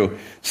Hebrew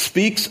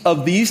speaks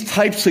of these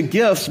types of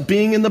gifts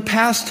being in the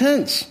past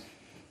tense.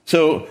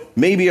 So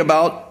maybe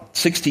about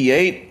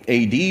 68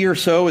 AD or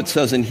so, it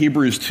says in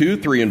Hebrews 2,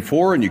 3, and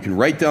 4, and you can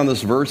write down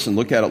this verse and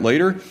look at it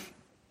later.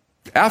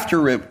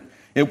 After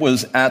it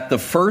was at the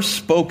first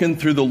spoken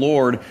through the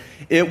Lord,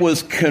 it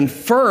was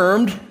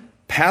confirmed,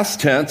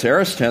 past tense,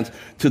 aorist tense,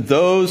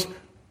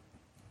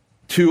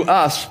 to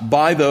us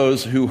by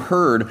those who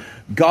heard,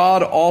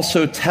 God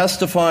also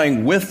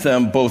testifying with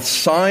them both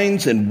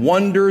signs and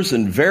wonders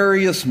and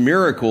various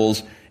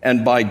miracles,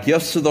 and by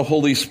gifts of the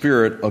Holy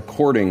Spirit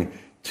according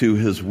to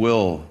his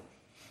will.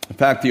 In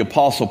fact, the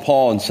Apostle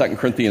Paul in 2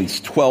 Corinthians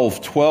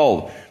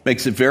 12:12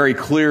 makes it very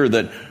clear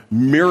that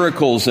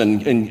miracles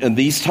and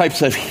these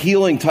types of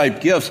healing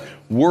type gifts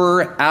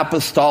were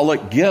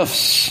apostolic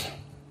gifts.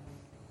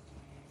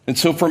 And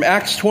so from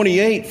Acts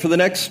 28, for the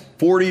next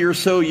 40 or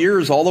so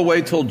years, all the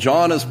way till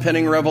John is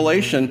penning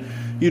Revelation,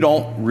 you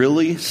don't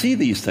really see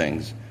these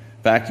things.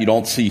 In fact, you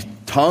don't see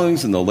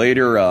tongues in the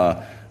later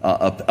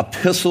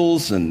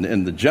epistles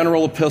and the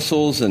general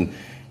epistles.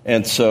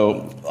 And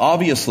so,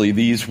 obviously,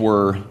 these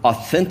were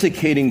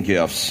authenticating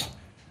gifts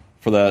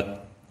for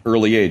that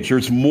early age.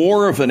 There's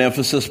more of an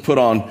emphasis put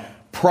on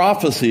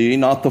prophecy,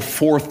 not the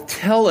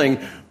foretelling,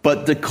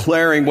 but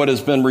declaring what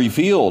has been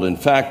revealed. In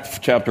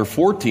fact, chapter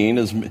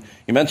 14,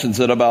 he mentions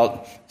it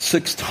about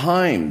 6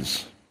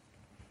 times,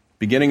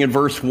 beginning in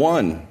verse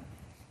 1.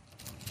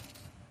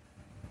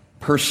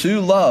 Pursue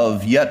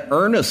love, yet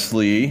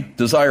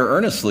desire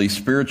earnestly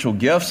spiritual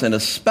gifts, and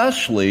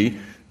especially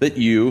that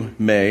you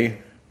may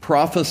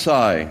prophesy.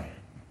 And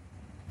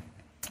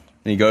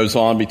he goes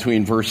on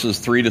between verses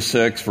 3 to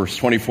 6, verse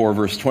 24,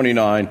 verse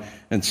 29,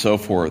 and so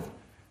forth.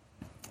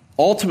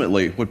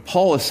 Ultimately, what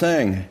Paul is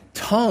saying,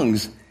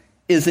 tongues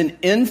is an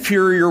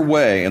inferior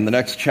way in the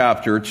next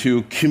chapter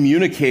to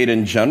communicate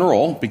in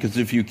general, because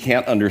if you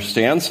can't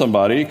understand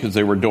somebody because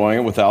they were doing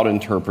it without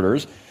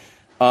interpreters,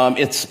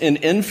 it's an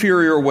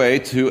inferior way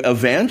to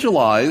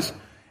evangelize,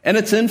 and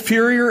it's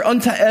inferior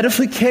unto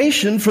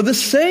edification for the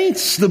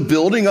saints, the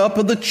building up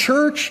of the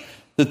church,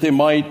 that they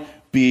might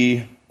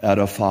be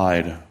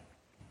edified.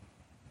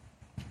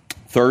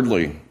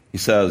 Thirdly, he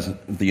says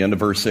at the end of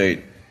verse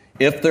 8,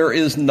 if there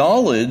is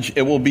knowledge,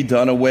 it will be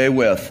done away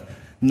with.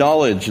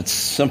 Knowledge, it's a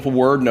simple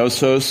word,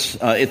 gnosos.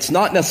 It's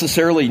not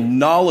necessarily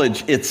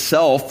knowledge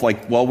itself,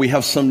 like, well, we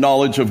have some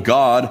knowledge of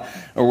God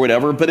or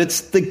whatever, but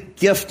it's the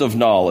gift of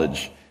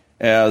knowledge.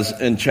 As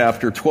in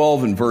chapter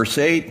 12 and verse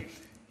 8,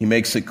 he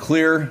makes it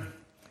clear,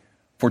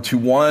 for to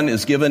one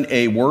is given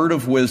a word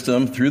of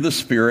wisdom through the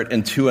Spirit,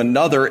 and to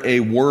another a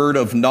word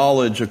of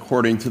knowledge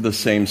according to the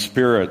same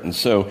Spirit. And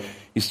so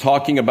he's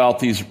talking about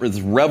these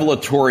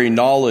revelatory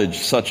knowledge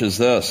such as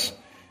this.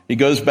 He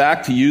goes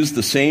back to use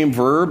the same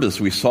verb as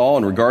we saw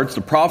in regards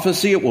to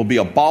prophecy. It will be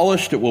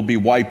abolished. It will be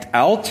wiped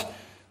out.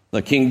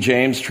 The King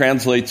James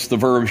translates the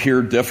verb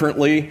here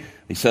differently.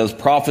 He says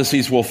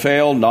prophecies will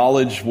fail,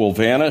 knowledge will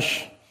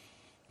vanish.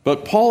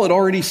 But Paul had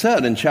already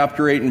said in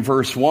chapter 8 and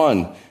verse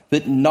 1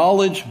 that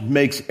knowledge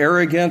makes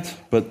arrogant,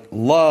 but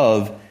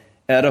love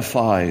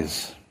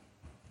edifies.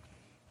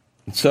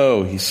 And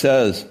so he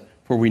says,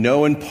 for we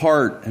know in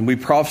part and we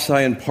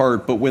prophesy in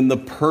part, but when the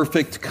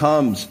perfect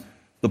comes,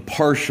 the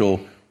partial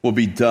will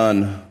be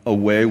done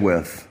away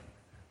with.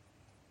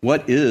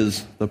 What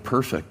is the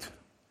perfect?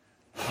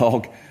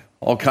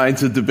 All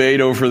kinds of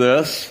debate over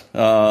this.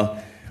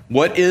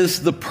 What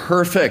is the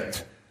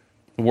perfect?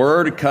 The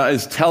word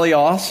is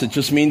teleos. It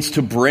just means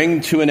to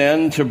bring to an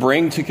end, to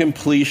bring to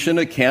completion.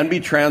 It can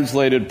be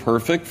translated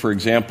perfect. For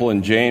example,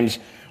 in James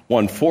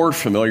 1:4,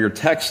 familiar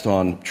text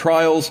on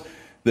trials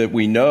that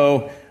we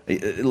know,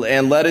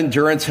 and let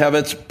endurance have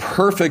its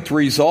perfect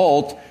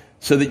result,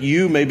 so that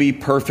you may be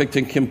perfect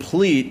and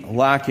complete,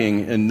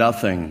 lacking in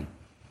nothing.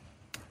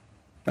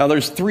 Now,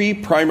 there's 3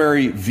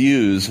 primary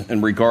views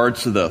in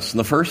regards to this. And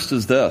the first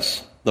is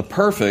this. The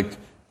perfect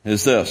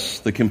is this,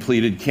 the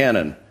completed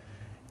canon.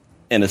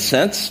 In a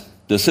sense,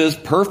 this is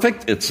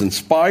perfect, it's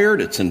inspired,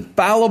 it's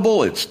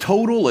infallible, it's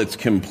total, it's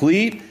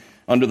complete.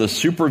 Under the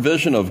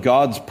supervision of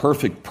God's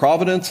perfect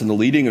providence and the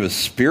leading of His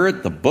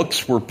Spirit, the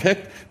books were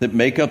picked that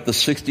make up the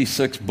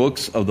 66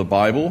 books of the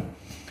Bible.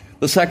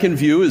 The second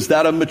view is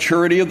that of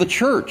maturity of the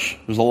church.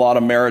 There's a lot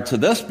of merit to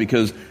this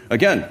because,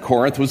 again,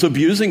 Corinth was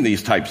abusing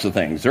these types of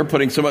things. They're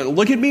putting somebody,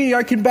 look at me,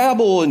 I can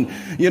babble, and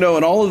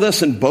all of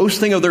this, and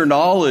boasting of their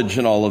knowledge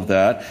and all of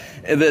that.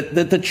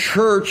 That the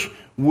church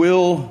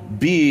will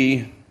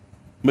be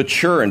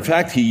mature. In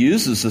fact, he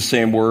uses the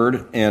same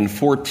word in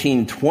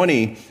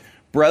 14:20.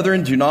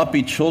 Brethren, do not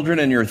be children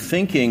in your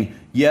thinking,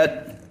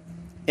 yet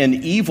in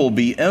evil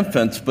be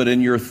infants, but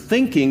in your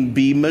thinking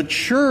be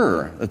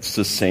mature. It's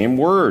the same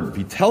word,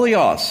 be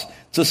teleos.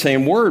 It's the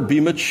same word, be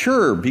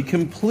mature, be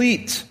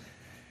complete.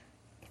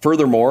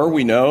 Furthermore,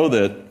 we know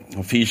that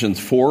Ephesians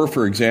 4,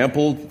 for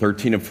example,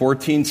 13 and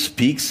 14,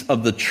 speaks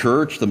of the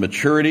church, the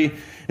maturity,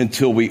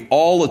 until we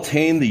all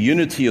attain the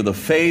unity of the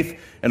faith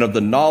and of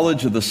the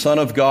knowledge of the Son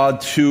of God,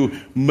 to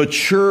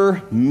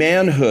mature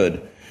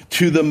manhood,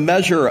 to the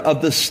measure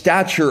of the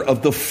stature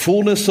of the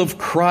fullness of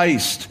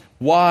Christ.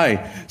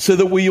 Why? So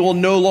that we will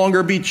no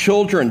longer be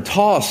children,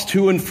 tossed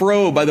to and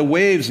fro by the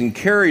waves and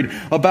carried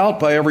about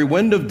by every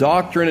wind of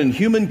doctrine and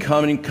human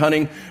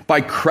cunning, by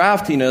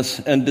craftiness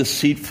and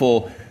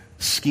deceitful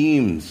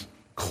schemes.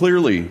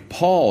 Clearly,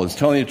 Paul is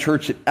telling the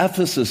church at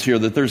Ephesus here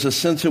that there's a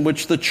sense in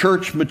which the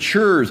church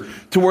matures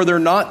to where they're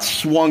not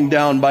swung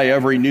down by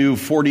every new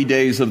 40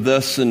 days of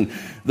this and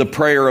the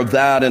prayer of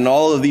that and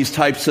all of these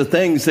types of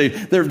things.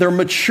 They're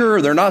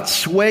mature. They're not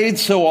swayed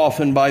so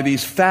often by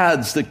these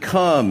fads that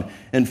come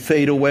and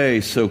fade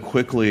away so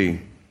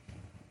quickly.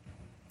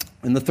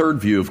 And the third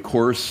view, of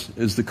course,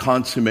 is the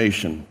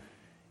consummation.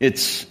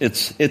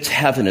 It's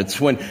heaven. It's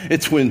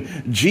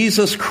when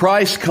Jesus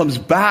Christ comes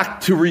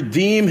back to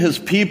redeem his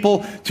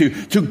people,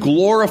 to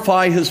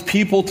glorify his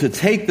people, to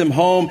take them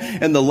home,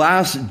 and the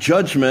last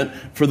judgment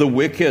for the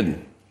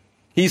wicked.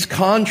 He's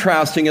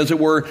contrasting, as it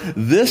were,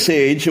 this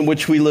age in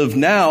which we live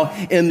now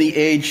and the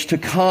age to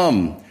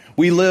come.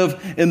 We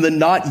live in the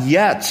not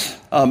yet,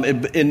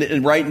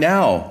 in right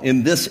now,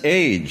 in this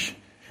age.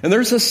 And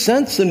there's a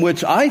sense in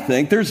which I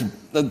think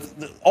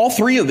all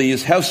three of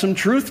these have some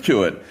truth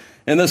to it.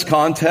 In this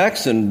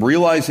context and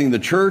realizing the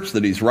church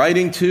that he's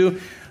writing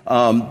to.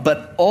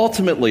 But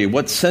ultimately,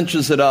 what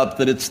cinches it up,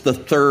 that it's the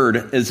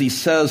third, as he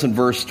says in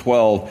verse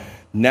 12,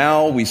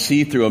 now we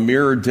see through a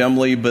mirror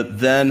dimly, but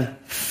then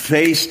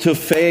face to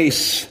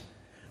face.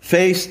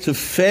 Face to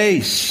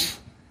face.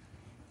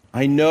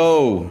 I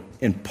know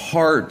in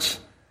part,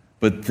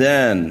 but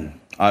then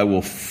I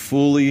will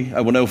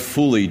know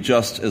fully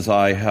just as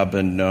I have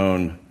been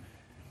known.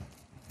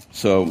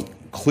 So,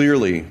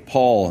 clearly,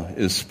 Paul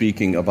is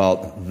speaking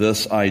about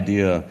this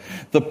idea.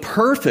 The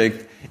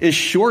perfect is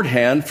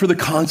shorthand for the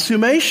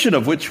consummation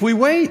of which we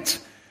wait.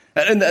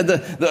 And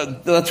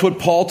that's what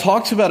Paul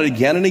talks about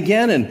again and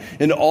again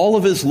in all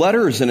of his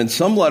letters, and in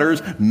some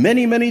letters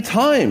many, many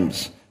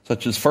times,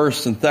 such as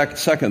 1st and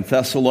 2nd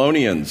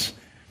Thessalonians.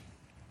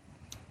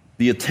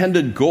 The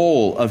intended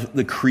goal of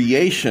the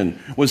creation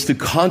was the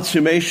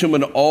consummation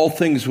when all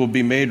things will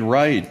be made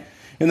right.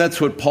 And that's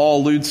what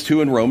Paul alludes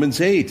to in Romans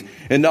 8.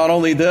 And not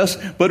only this,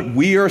 but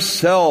we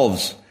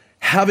ourselves,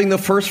 having the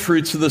first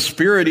fruits of the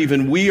Spirit,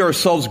 even we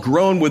ourselves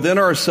groan within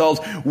ourselves,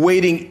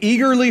 waiting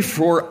eagerly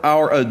for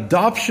our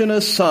adoption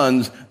as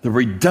sons, the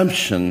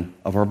redemption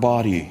of our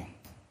body.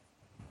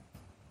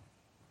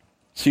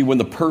 See, when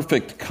the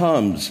perfect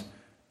comes,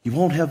 you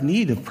won't have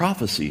need of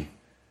prophecy.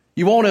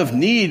 You won't have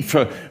need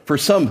for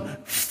some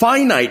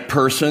finite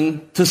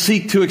person to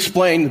seek to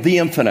explain the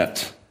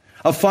infinite.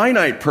 A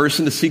finite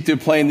person to seek to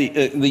explain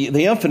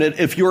the infinite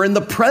if you're in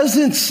the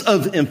presence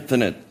of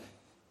infinite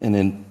and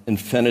in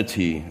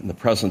infinity, in the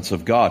presence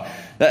of God.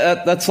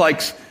 That's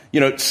like,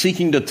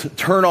 seeking to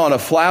turn on a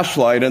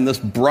flashlight in this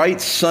bright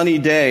sunny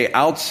day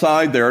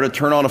outside there, to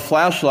turn on a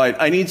flashlight.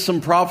 I need some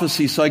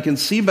prophecy so I can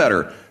see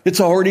better. It's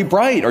already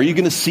bright. Are you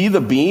going to see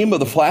the beam of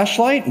the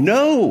flashlight?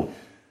 No.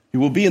 You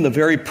will be in the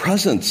very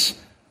presence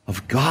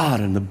of God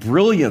and the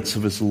brilliance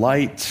of his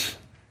light.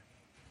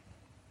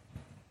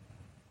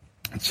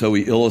 And so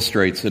he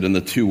illustrates it in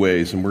the two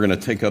ways, and we're going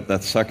to take up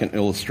that second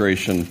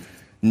illustration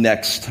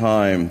next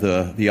time.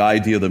 The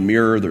idea of the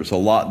mirror, there's a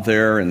lot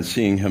there in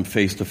seeing him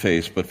face to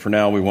face, but for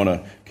now we want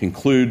to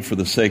conclude for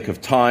the sake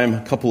of time.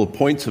 A couple of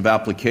points of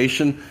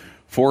application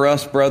for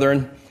us,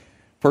 brethren.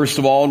 First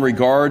of all, in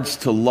regards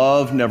to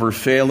love never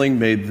failing,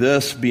 may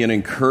this be an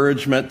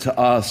encouragement to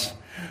us.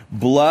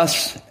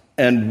 Bless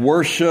and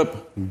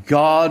worship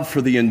God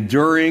for the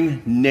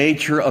enduring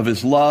nature of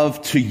his love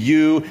to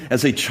you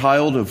as a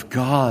child of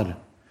God.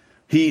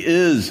 He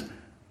is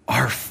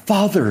our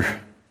Father.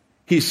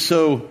 He's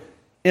so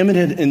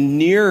imminent and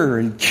near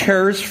and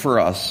cares for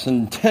us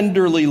and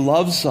tenderly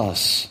loves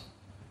us.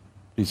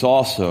 He's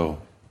also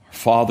our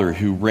Father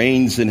who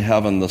reigns in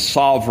heaven, the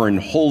sovereign,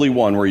 holy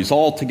one, where he's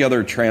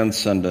altogether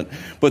transcendent.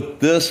 But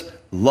this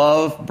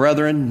love,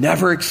 brethren,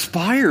 never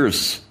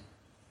expires.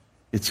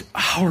 It's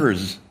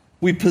ours.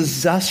 We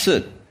possess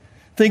it.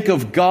 Think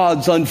of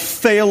God's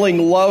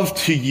unfailing love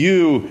to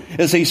you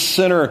as a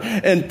sinner,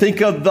 and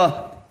think of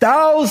the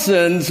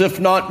thousands, if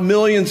not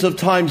millions of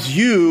times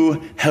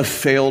you have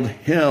failed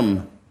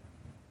him.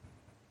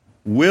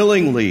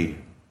 Willingly,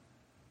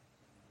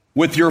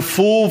 with your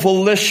full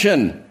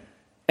volition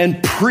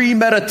and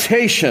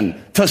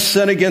premeditation to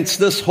sin against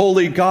this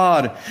holy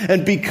God.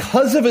 And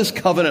because of his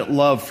covenant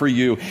love for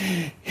you,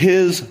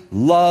 his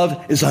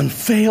love is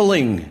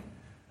unfailing.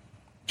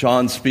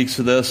 John speaks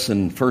of this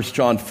in 1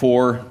 John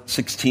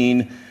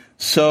 4:16.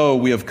 So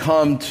we have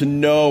come to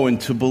know and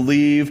to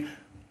believe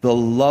the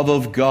love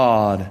of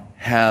God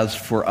has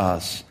for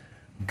us.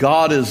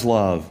 God is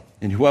love,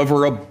 and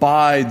whoever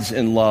abides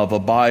in love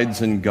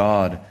abides in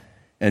God,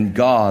 and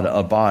God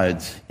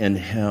abides in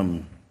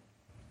him.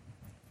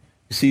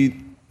 You see,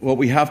 what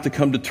we have to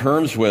come to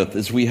terms with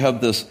is we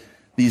have this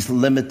these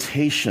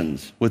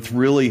limitations with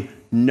really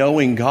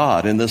knowing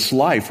God in this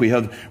life.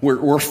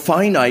 We're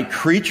finite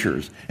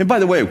creatures. And by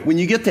the way, when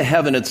you get to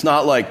heaven, it's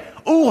not like,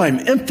 oh, I'm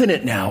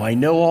infinite now, I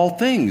know all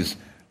things.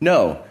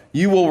 No,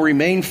 you will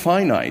remain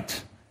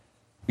finite.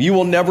 You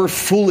will never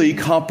fully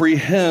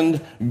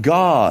comprehend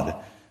God.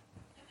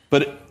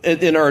 But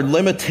in our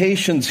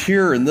limitations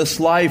here in this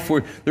life,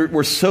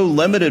 we're so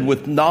limited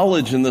with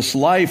knowledge in this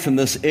life, in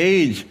this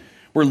age.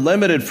 We're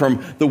limited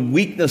from the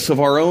weakness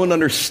of our own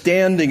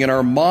understanding in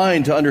our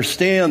mind to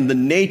understand the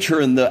nature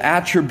and the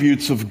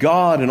attributes of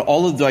God, and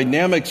all of the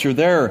dynamics are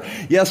there.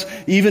 Yes,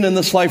 even in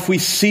this life we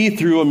see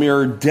through a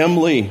mirror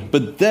dimly,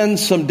 but then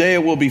someday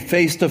it will be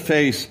face to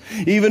face.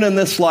 Even in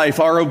this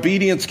life, our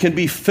obedience can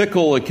be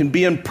fickle, it can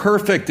be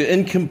imperfect,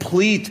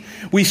 incomplete.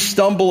 We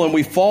stumble and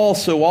we fall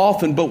so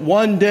often, but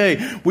one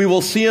day we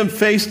will see Him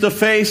face to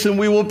face and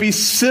we will be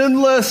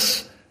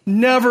sinless.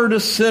 Never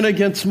to sin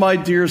against my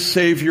dear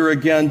Savior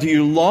again. Do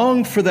you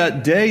long for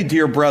that day,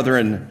 dear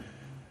brethren?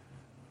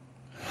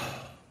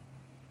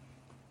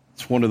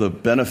 It's one of the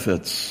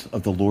benefits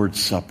of the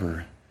Lord's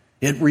Supper.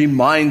 It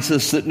reminds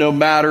us that no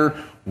matter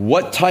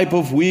what type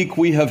of week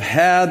we have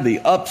had, the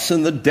ups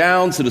and the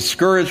downs, the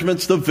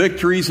discouragements, the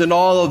victories, and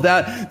all of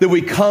that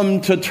we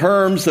come to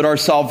terms that our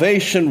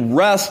salvation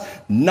rests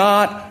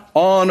not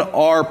on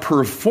our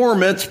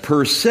performance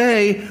per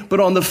se, but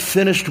on the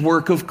finished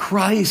work of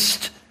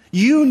Christ.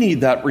 You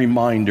need that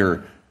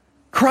reminder.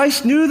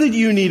 Christ knew that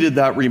you needed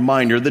that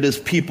reminder, that His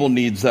people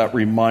needs that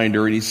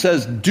reminder. And He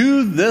says,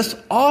 do this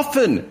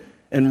often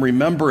in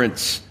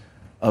remembrance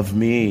of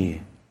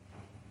me.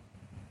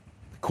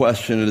 The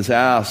question is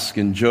asked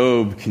in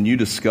Job, can you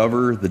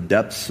discover the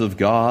depths of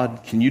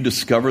God? Can you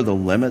discover the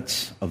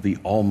limits of the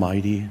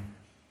Almighty?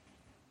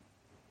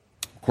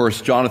 Of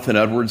course, Jonathan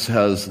Edwards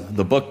has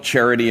the book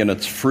Charity and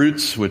Its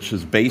Fruits, which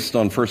is based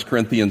on 1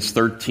 Corinthians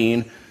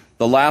 13.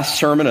 The last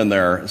sermon in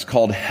there is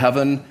called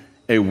Heaven,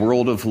 a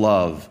World of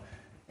Love.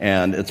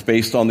 And it's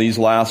based on these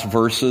last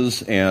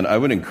verses. And I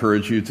would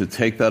encourage you to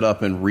take that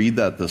up and read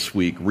that this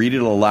week. Read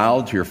it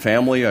aloud to your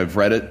family. I've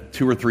read it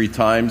 2 or 3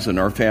 times in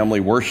our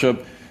family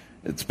worship.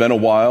 It's been a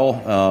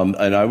while.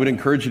 And I would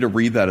encourage you to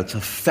read that. It's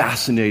a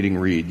fascinating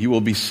read. You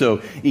will be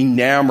so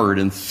enamored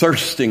and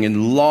thirsting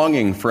and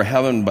longing for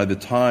heaven by the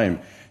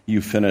time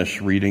you finish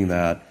reading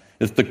that.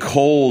 If the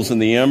coals and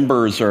the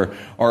embers are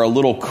a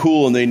little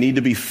cool and they need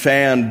to be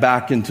fanned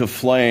back into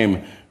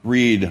flame,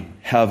 read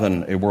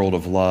Heaven, a World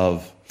of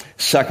Love.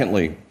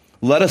 Secondly,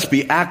 let us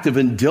be active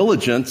and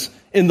diligent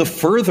in the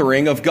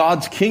furthering of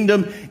God's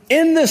kingdom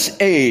in this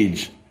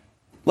age.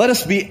 Let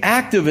us be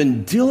active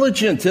and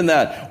diligent in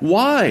that.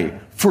 Why?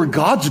 For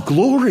God's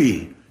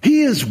glory.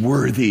 He is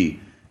worthy.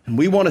 And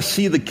we want to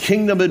see the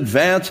kingdom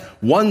advance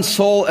one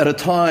soul at a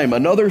time,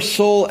 another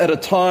soul at a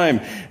time,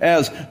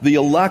 as the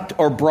elect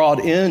are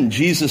brought in.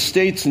 Jesus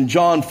states in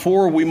John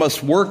 4, we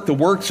must work the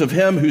works of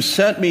Him who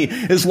sent me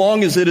as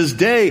long as it is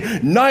day.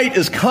 Night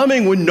is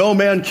coming when no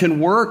man can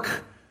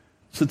work.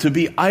 So to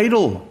be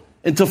idle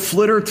and to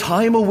flitter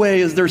time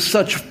away, is there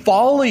such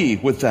folly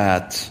with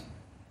that?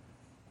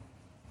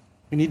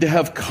 We need to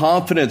have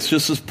confidence,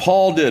 just as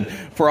Paul did.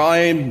 For I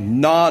am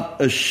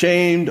not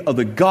ashamed of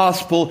the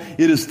gospel.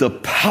 It is the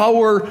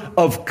power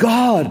of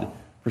God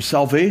for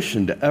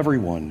salvation to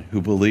everyone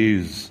who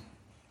believes.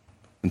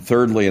 And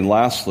thirdly and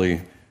lastly,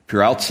 if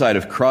you're outside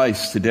of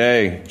Christ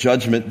today,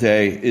 Judgment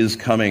Day is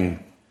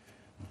coming.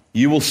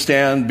 You will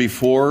stand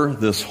before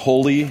this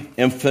holy,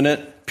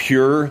 infinite,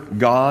 pure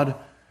God.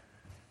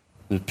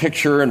 The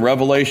picture in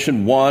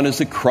Revelation 1 is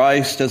that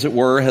Christ, as it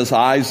were, has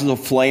eyes as a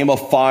flame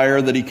of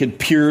fire that He could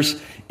pierce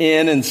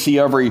in and see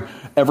every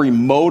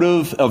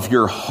motive of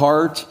your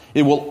heart.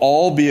 It will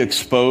all be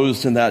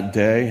exposed in that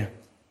day.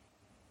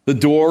 The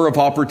door of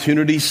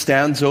opportunity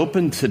stands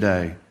open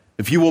today.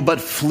 If you will but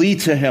flee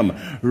to Him,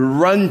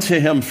 run to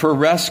Him for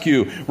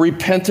rescue,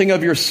 repenting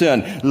of your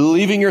sin,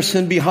 leaving your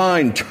sin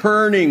behind,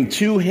 turning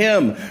to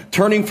Him,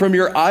 turning from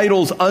your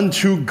idols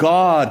unto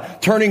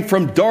God, turning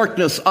from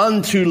darkness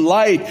unto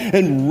light,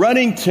 and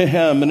running to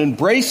Him and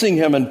embracing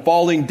Him and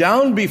falling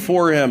down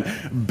before Him,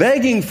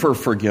 begging for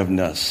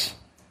forgiveness.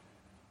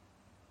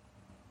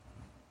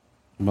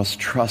 You must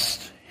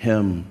trust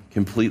Him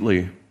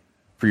completely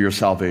for your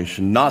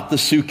salvation, not the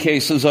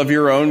suitcases of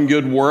your own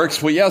good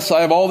works. Well, yes,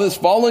 I have all this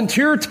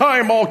volunteer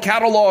time all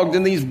cataloged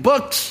in these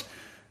books.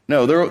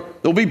 No,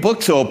 there'll be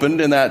books opened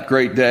in that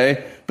great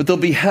day, but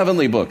there'll be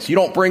heavenly books. You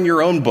don't bring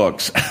your own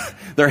books.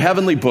 They're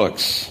heavenly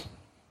books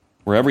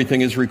where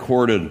everything is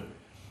recorded.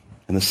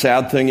 And the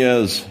sad thing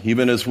is,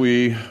 even as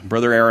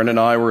Brother Aaron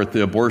and I were at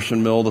the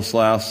abortion mill this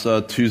last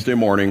Tuesday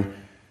morning,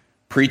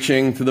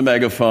 preaching through the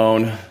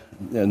megaphone,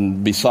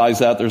 and besides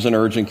that, there's an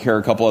urgent care,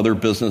 a couple other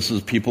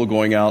businesses, people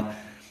going out.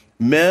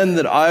 Men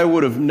that I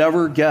would have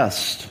never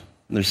guessed,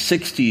 in their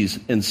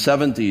 60s and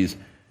 70s,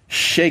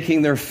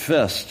 shaking their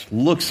fist,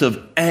 looks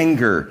of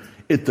anger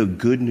at the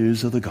good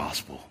news of the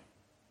gospel.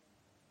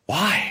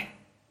 Why?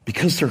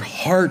 Because their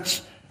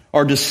hearts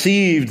are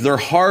deceived. Their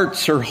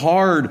hearts are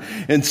hard.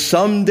 And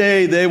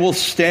someday they will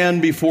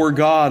stand before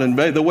God. And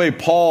the way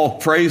Paul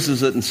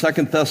phrases it in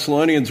 2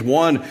 Thessalonians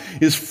 1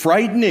 is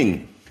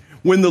frightening.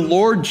 When the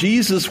Lord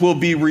Jesus will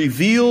be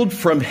revealed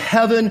from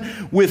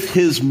heaven with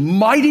his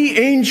mighty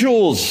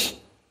angels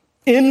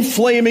in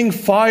flaming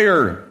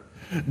fire,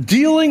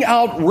 dealing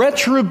out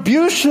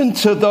retribution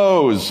to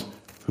those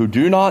who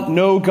do not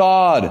know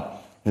God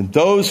and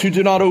those who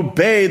do not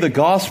obey the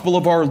gospel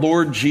of our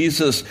Lord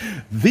Jesus.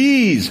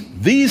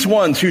 These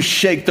ones who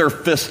shake their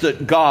fist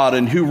at God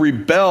and who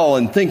rebel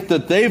and think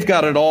that they've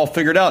got it all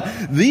figured out,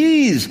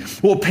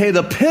 these will pay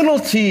the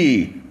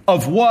penalty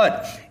of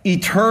what?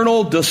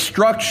 Eternal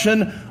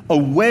destruction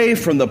away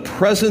from the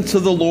presence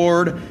of the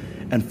Lord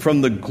and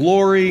from the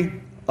glory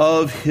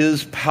of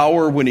his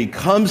power when he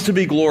comes to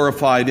be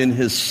glorified in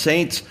his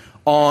saints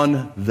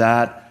on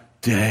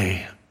that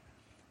day.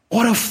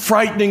 What a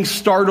frightening,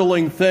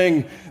 startling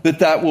thing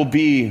that will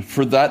be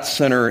for that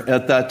sinner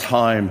at that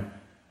time.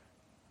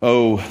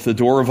 Oh, the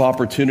door of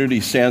opportunity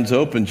stands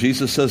open.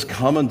 Jesus says,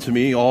 "Come unto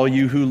me, all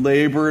you who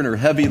labor and are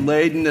heavy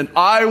laden, and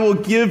I will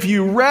give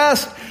you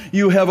rest."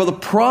 You have the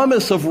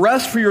promise of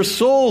rest for your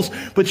souls,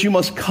 but you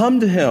must come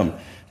to him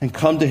and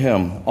come to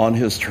him on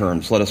his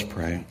terms. Let us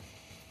pray.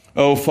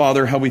 Oh,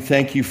 Father, how we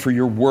thank you for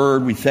your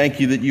word. We thank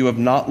you that you have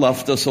not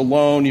left us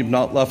alone. You've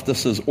not left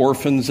us as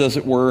orphans, as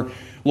it were.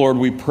 Lord,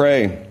 we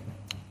pray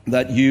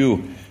that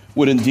you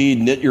would indeed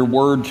knit your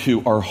word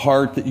to our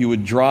heart, that you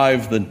would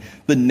drive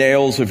the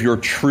nails of your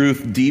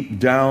truth deep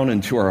down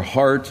into our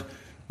heart.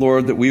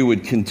 Lord, that we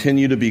would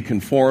continue to be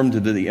conformed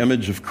into the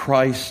image of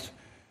Christ,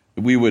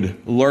 that we would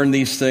learn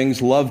these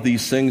things, love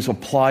these things,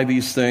 apply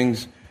these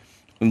things.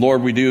 And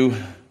Lord, we do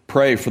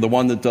pray for the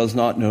one that does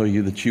not know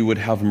you, that you would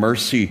have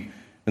mercy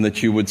and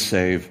that you would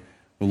save.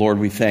 Lord,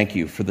 we thank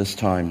you for this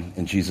time.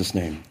 In Jesus'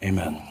 name,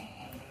 amen.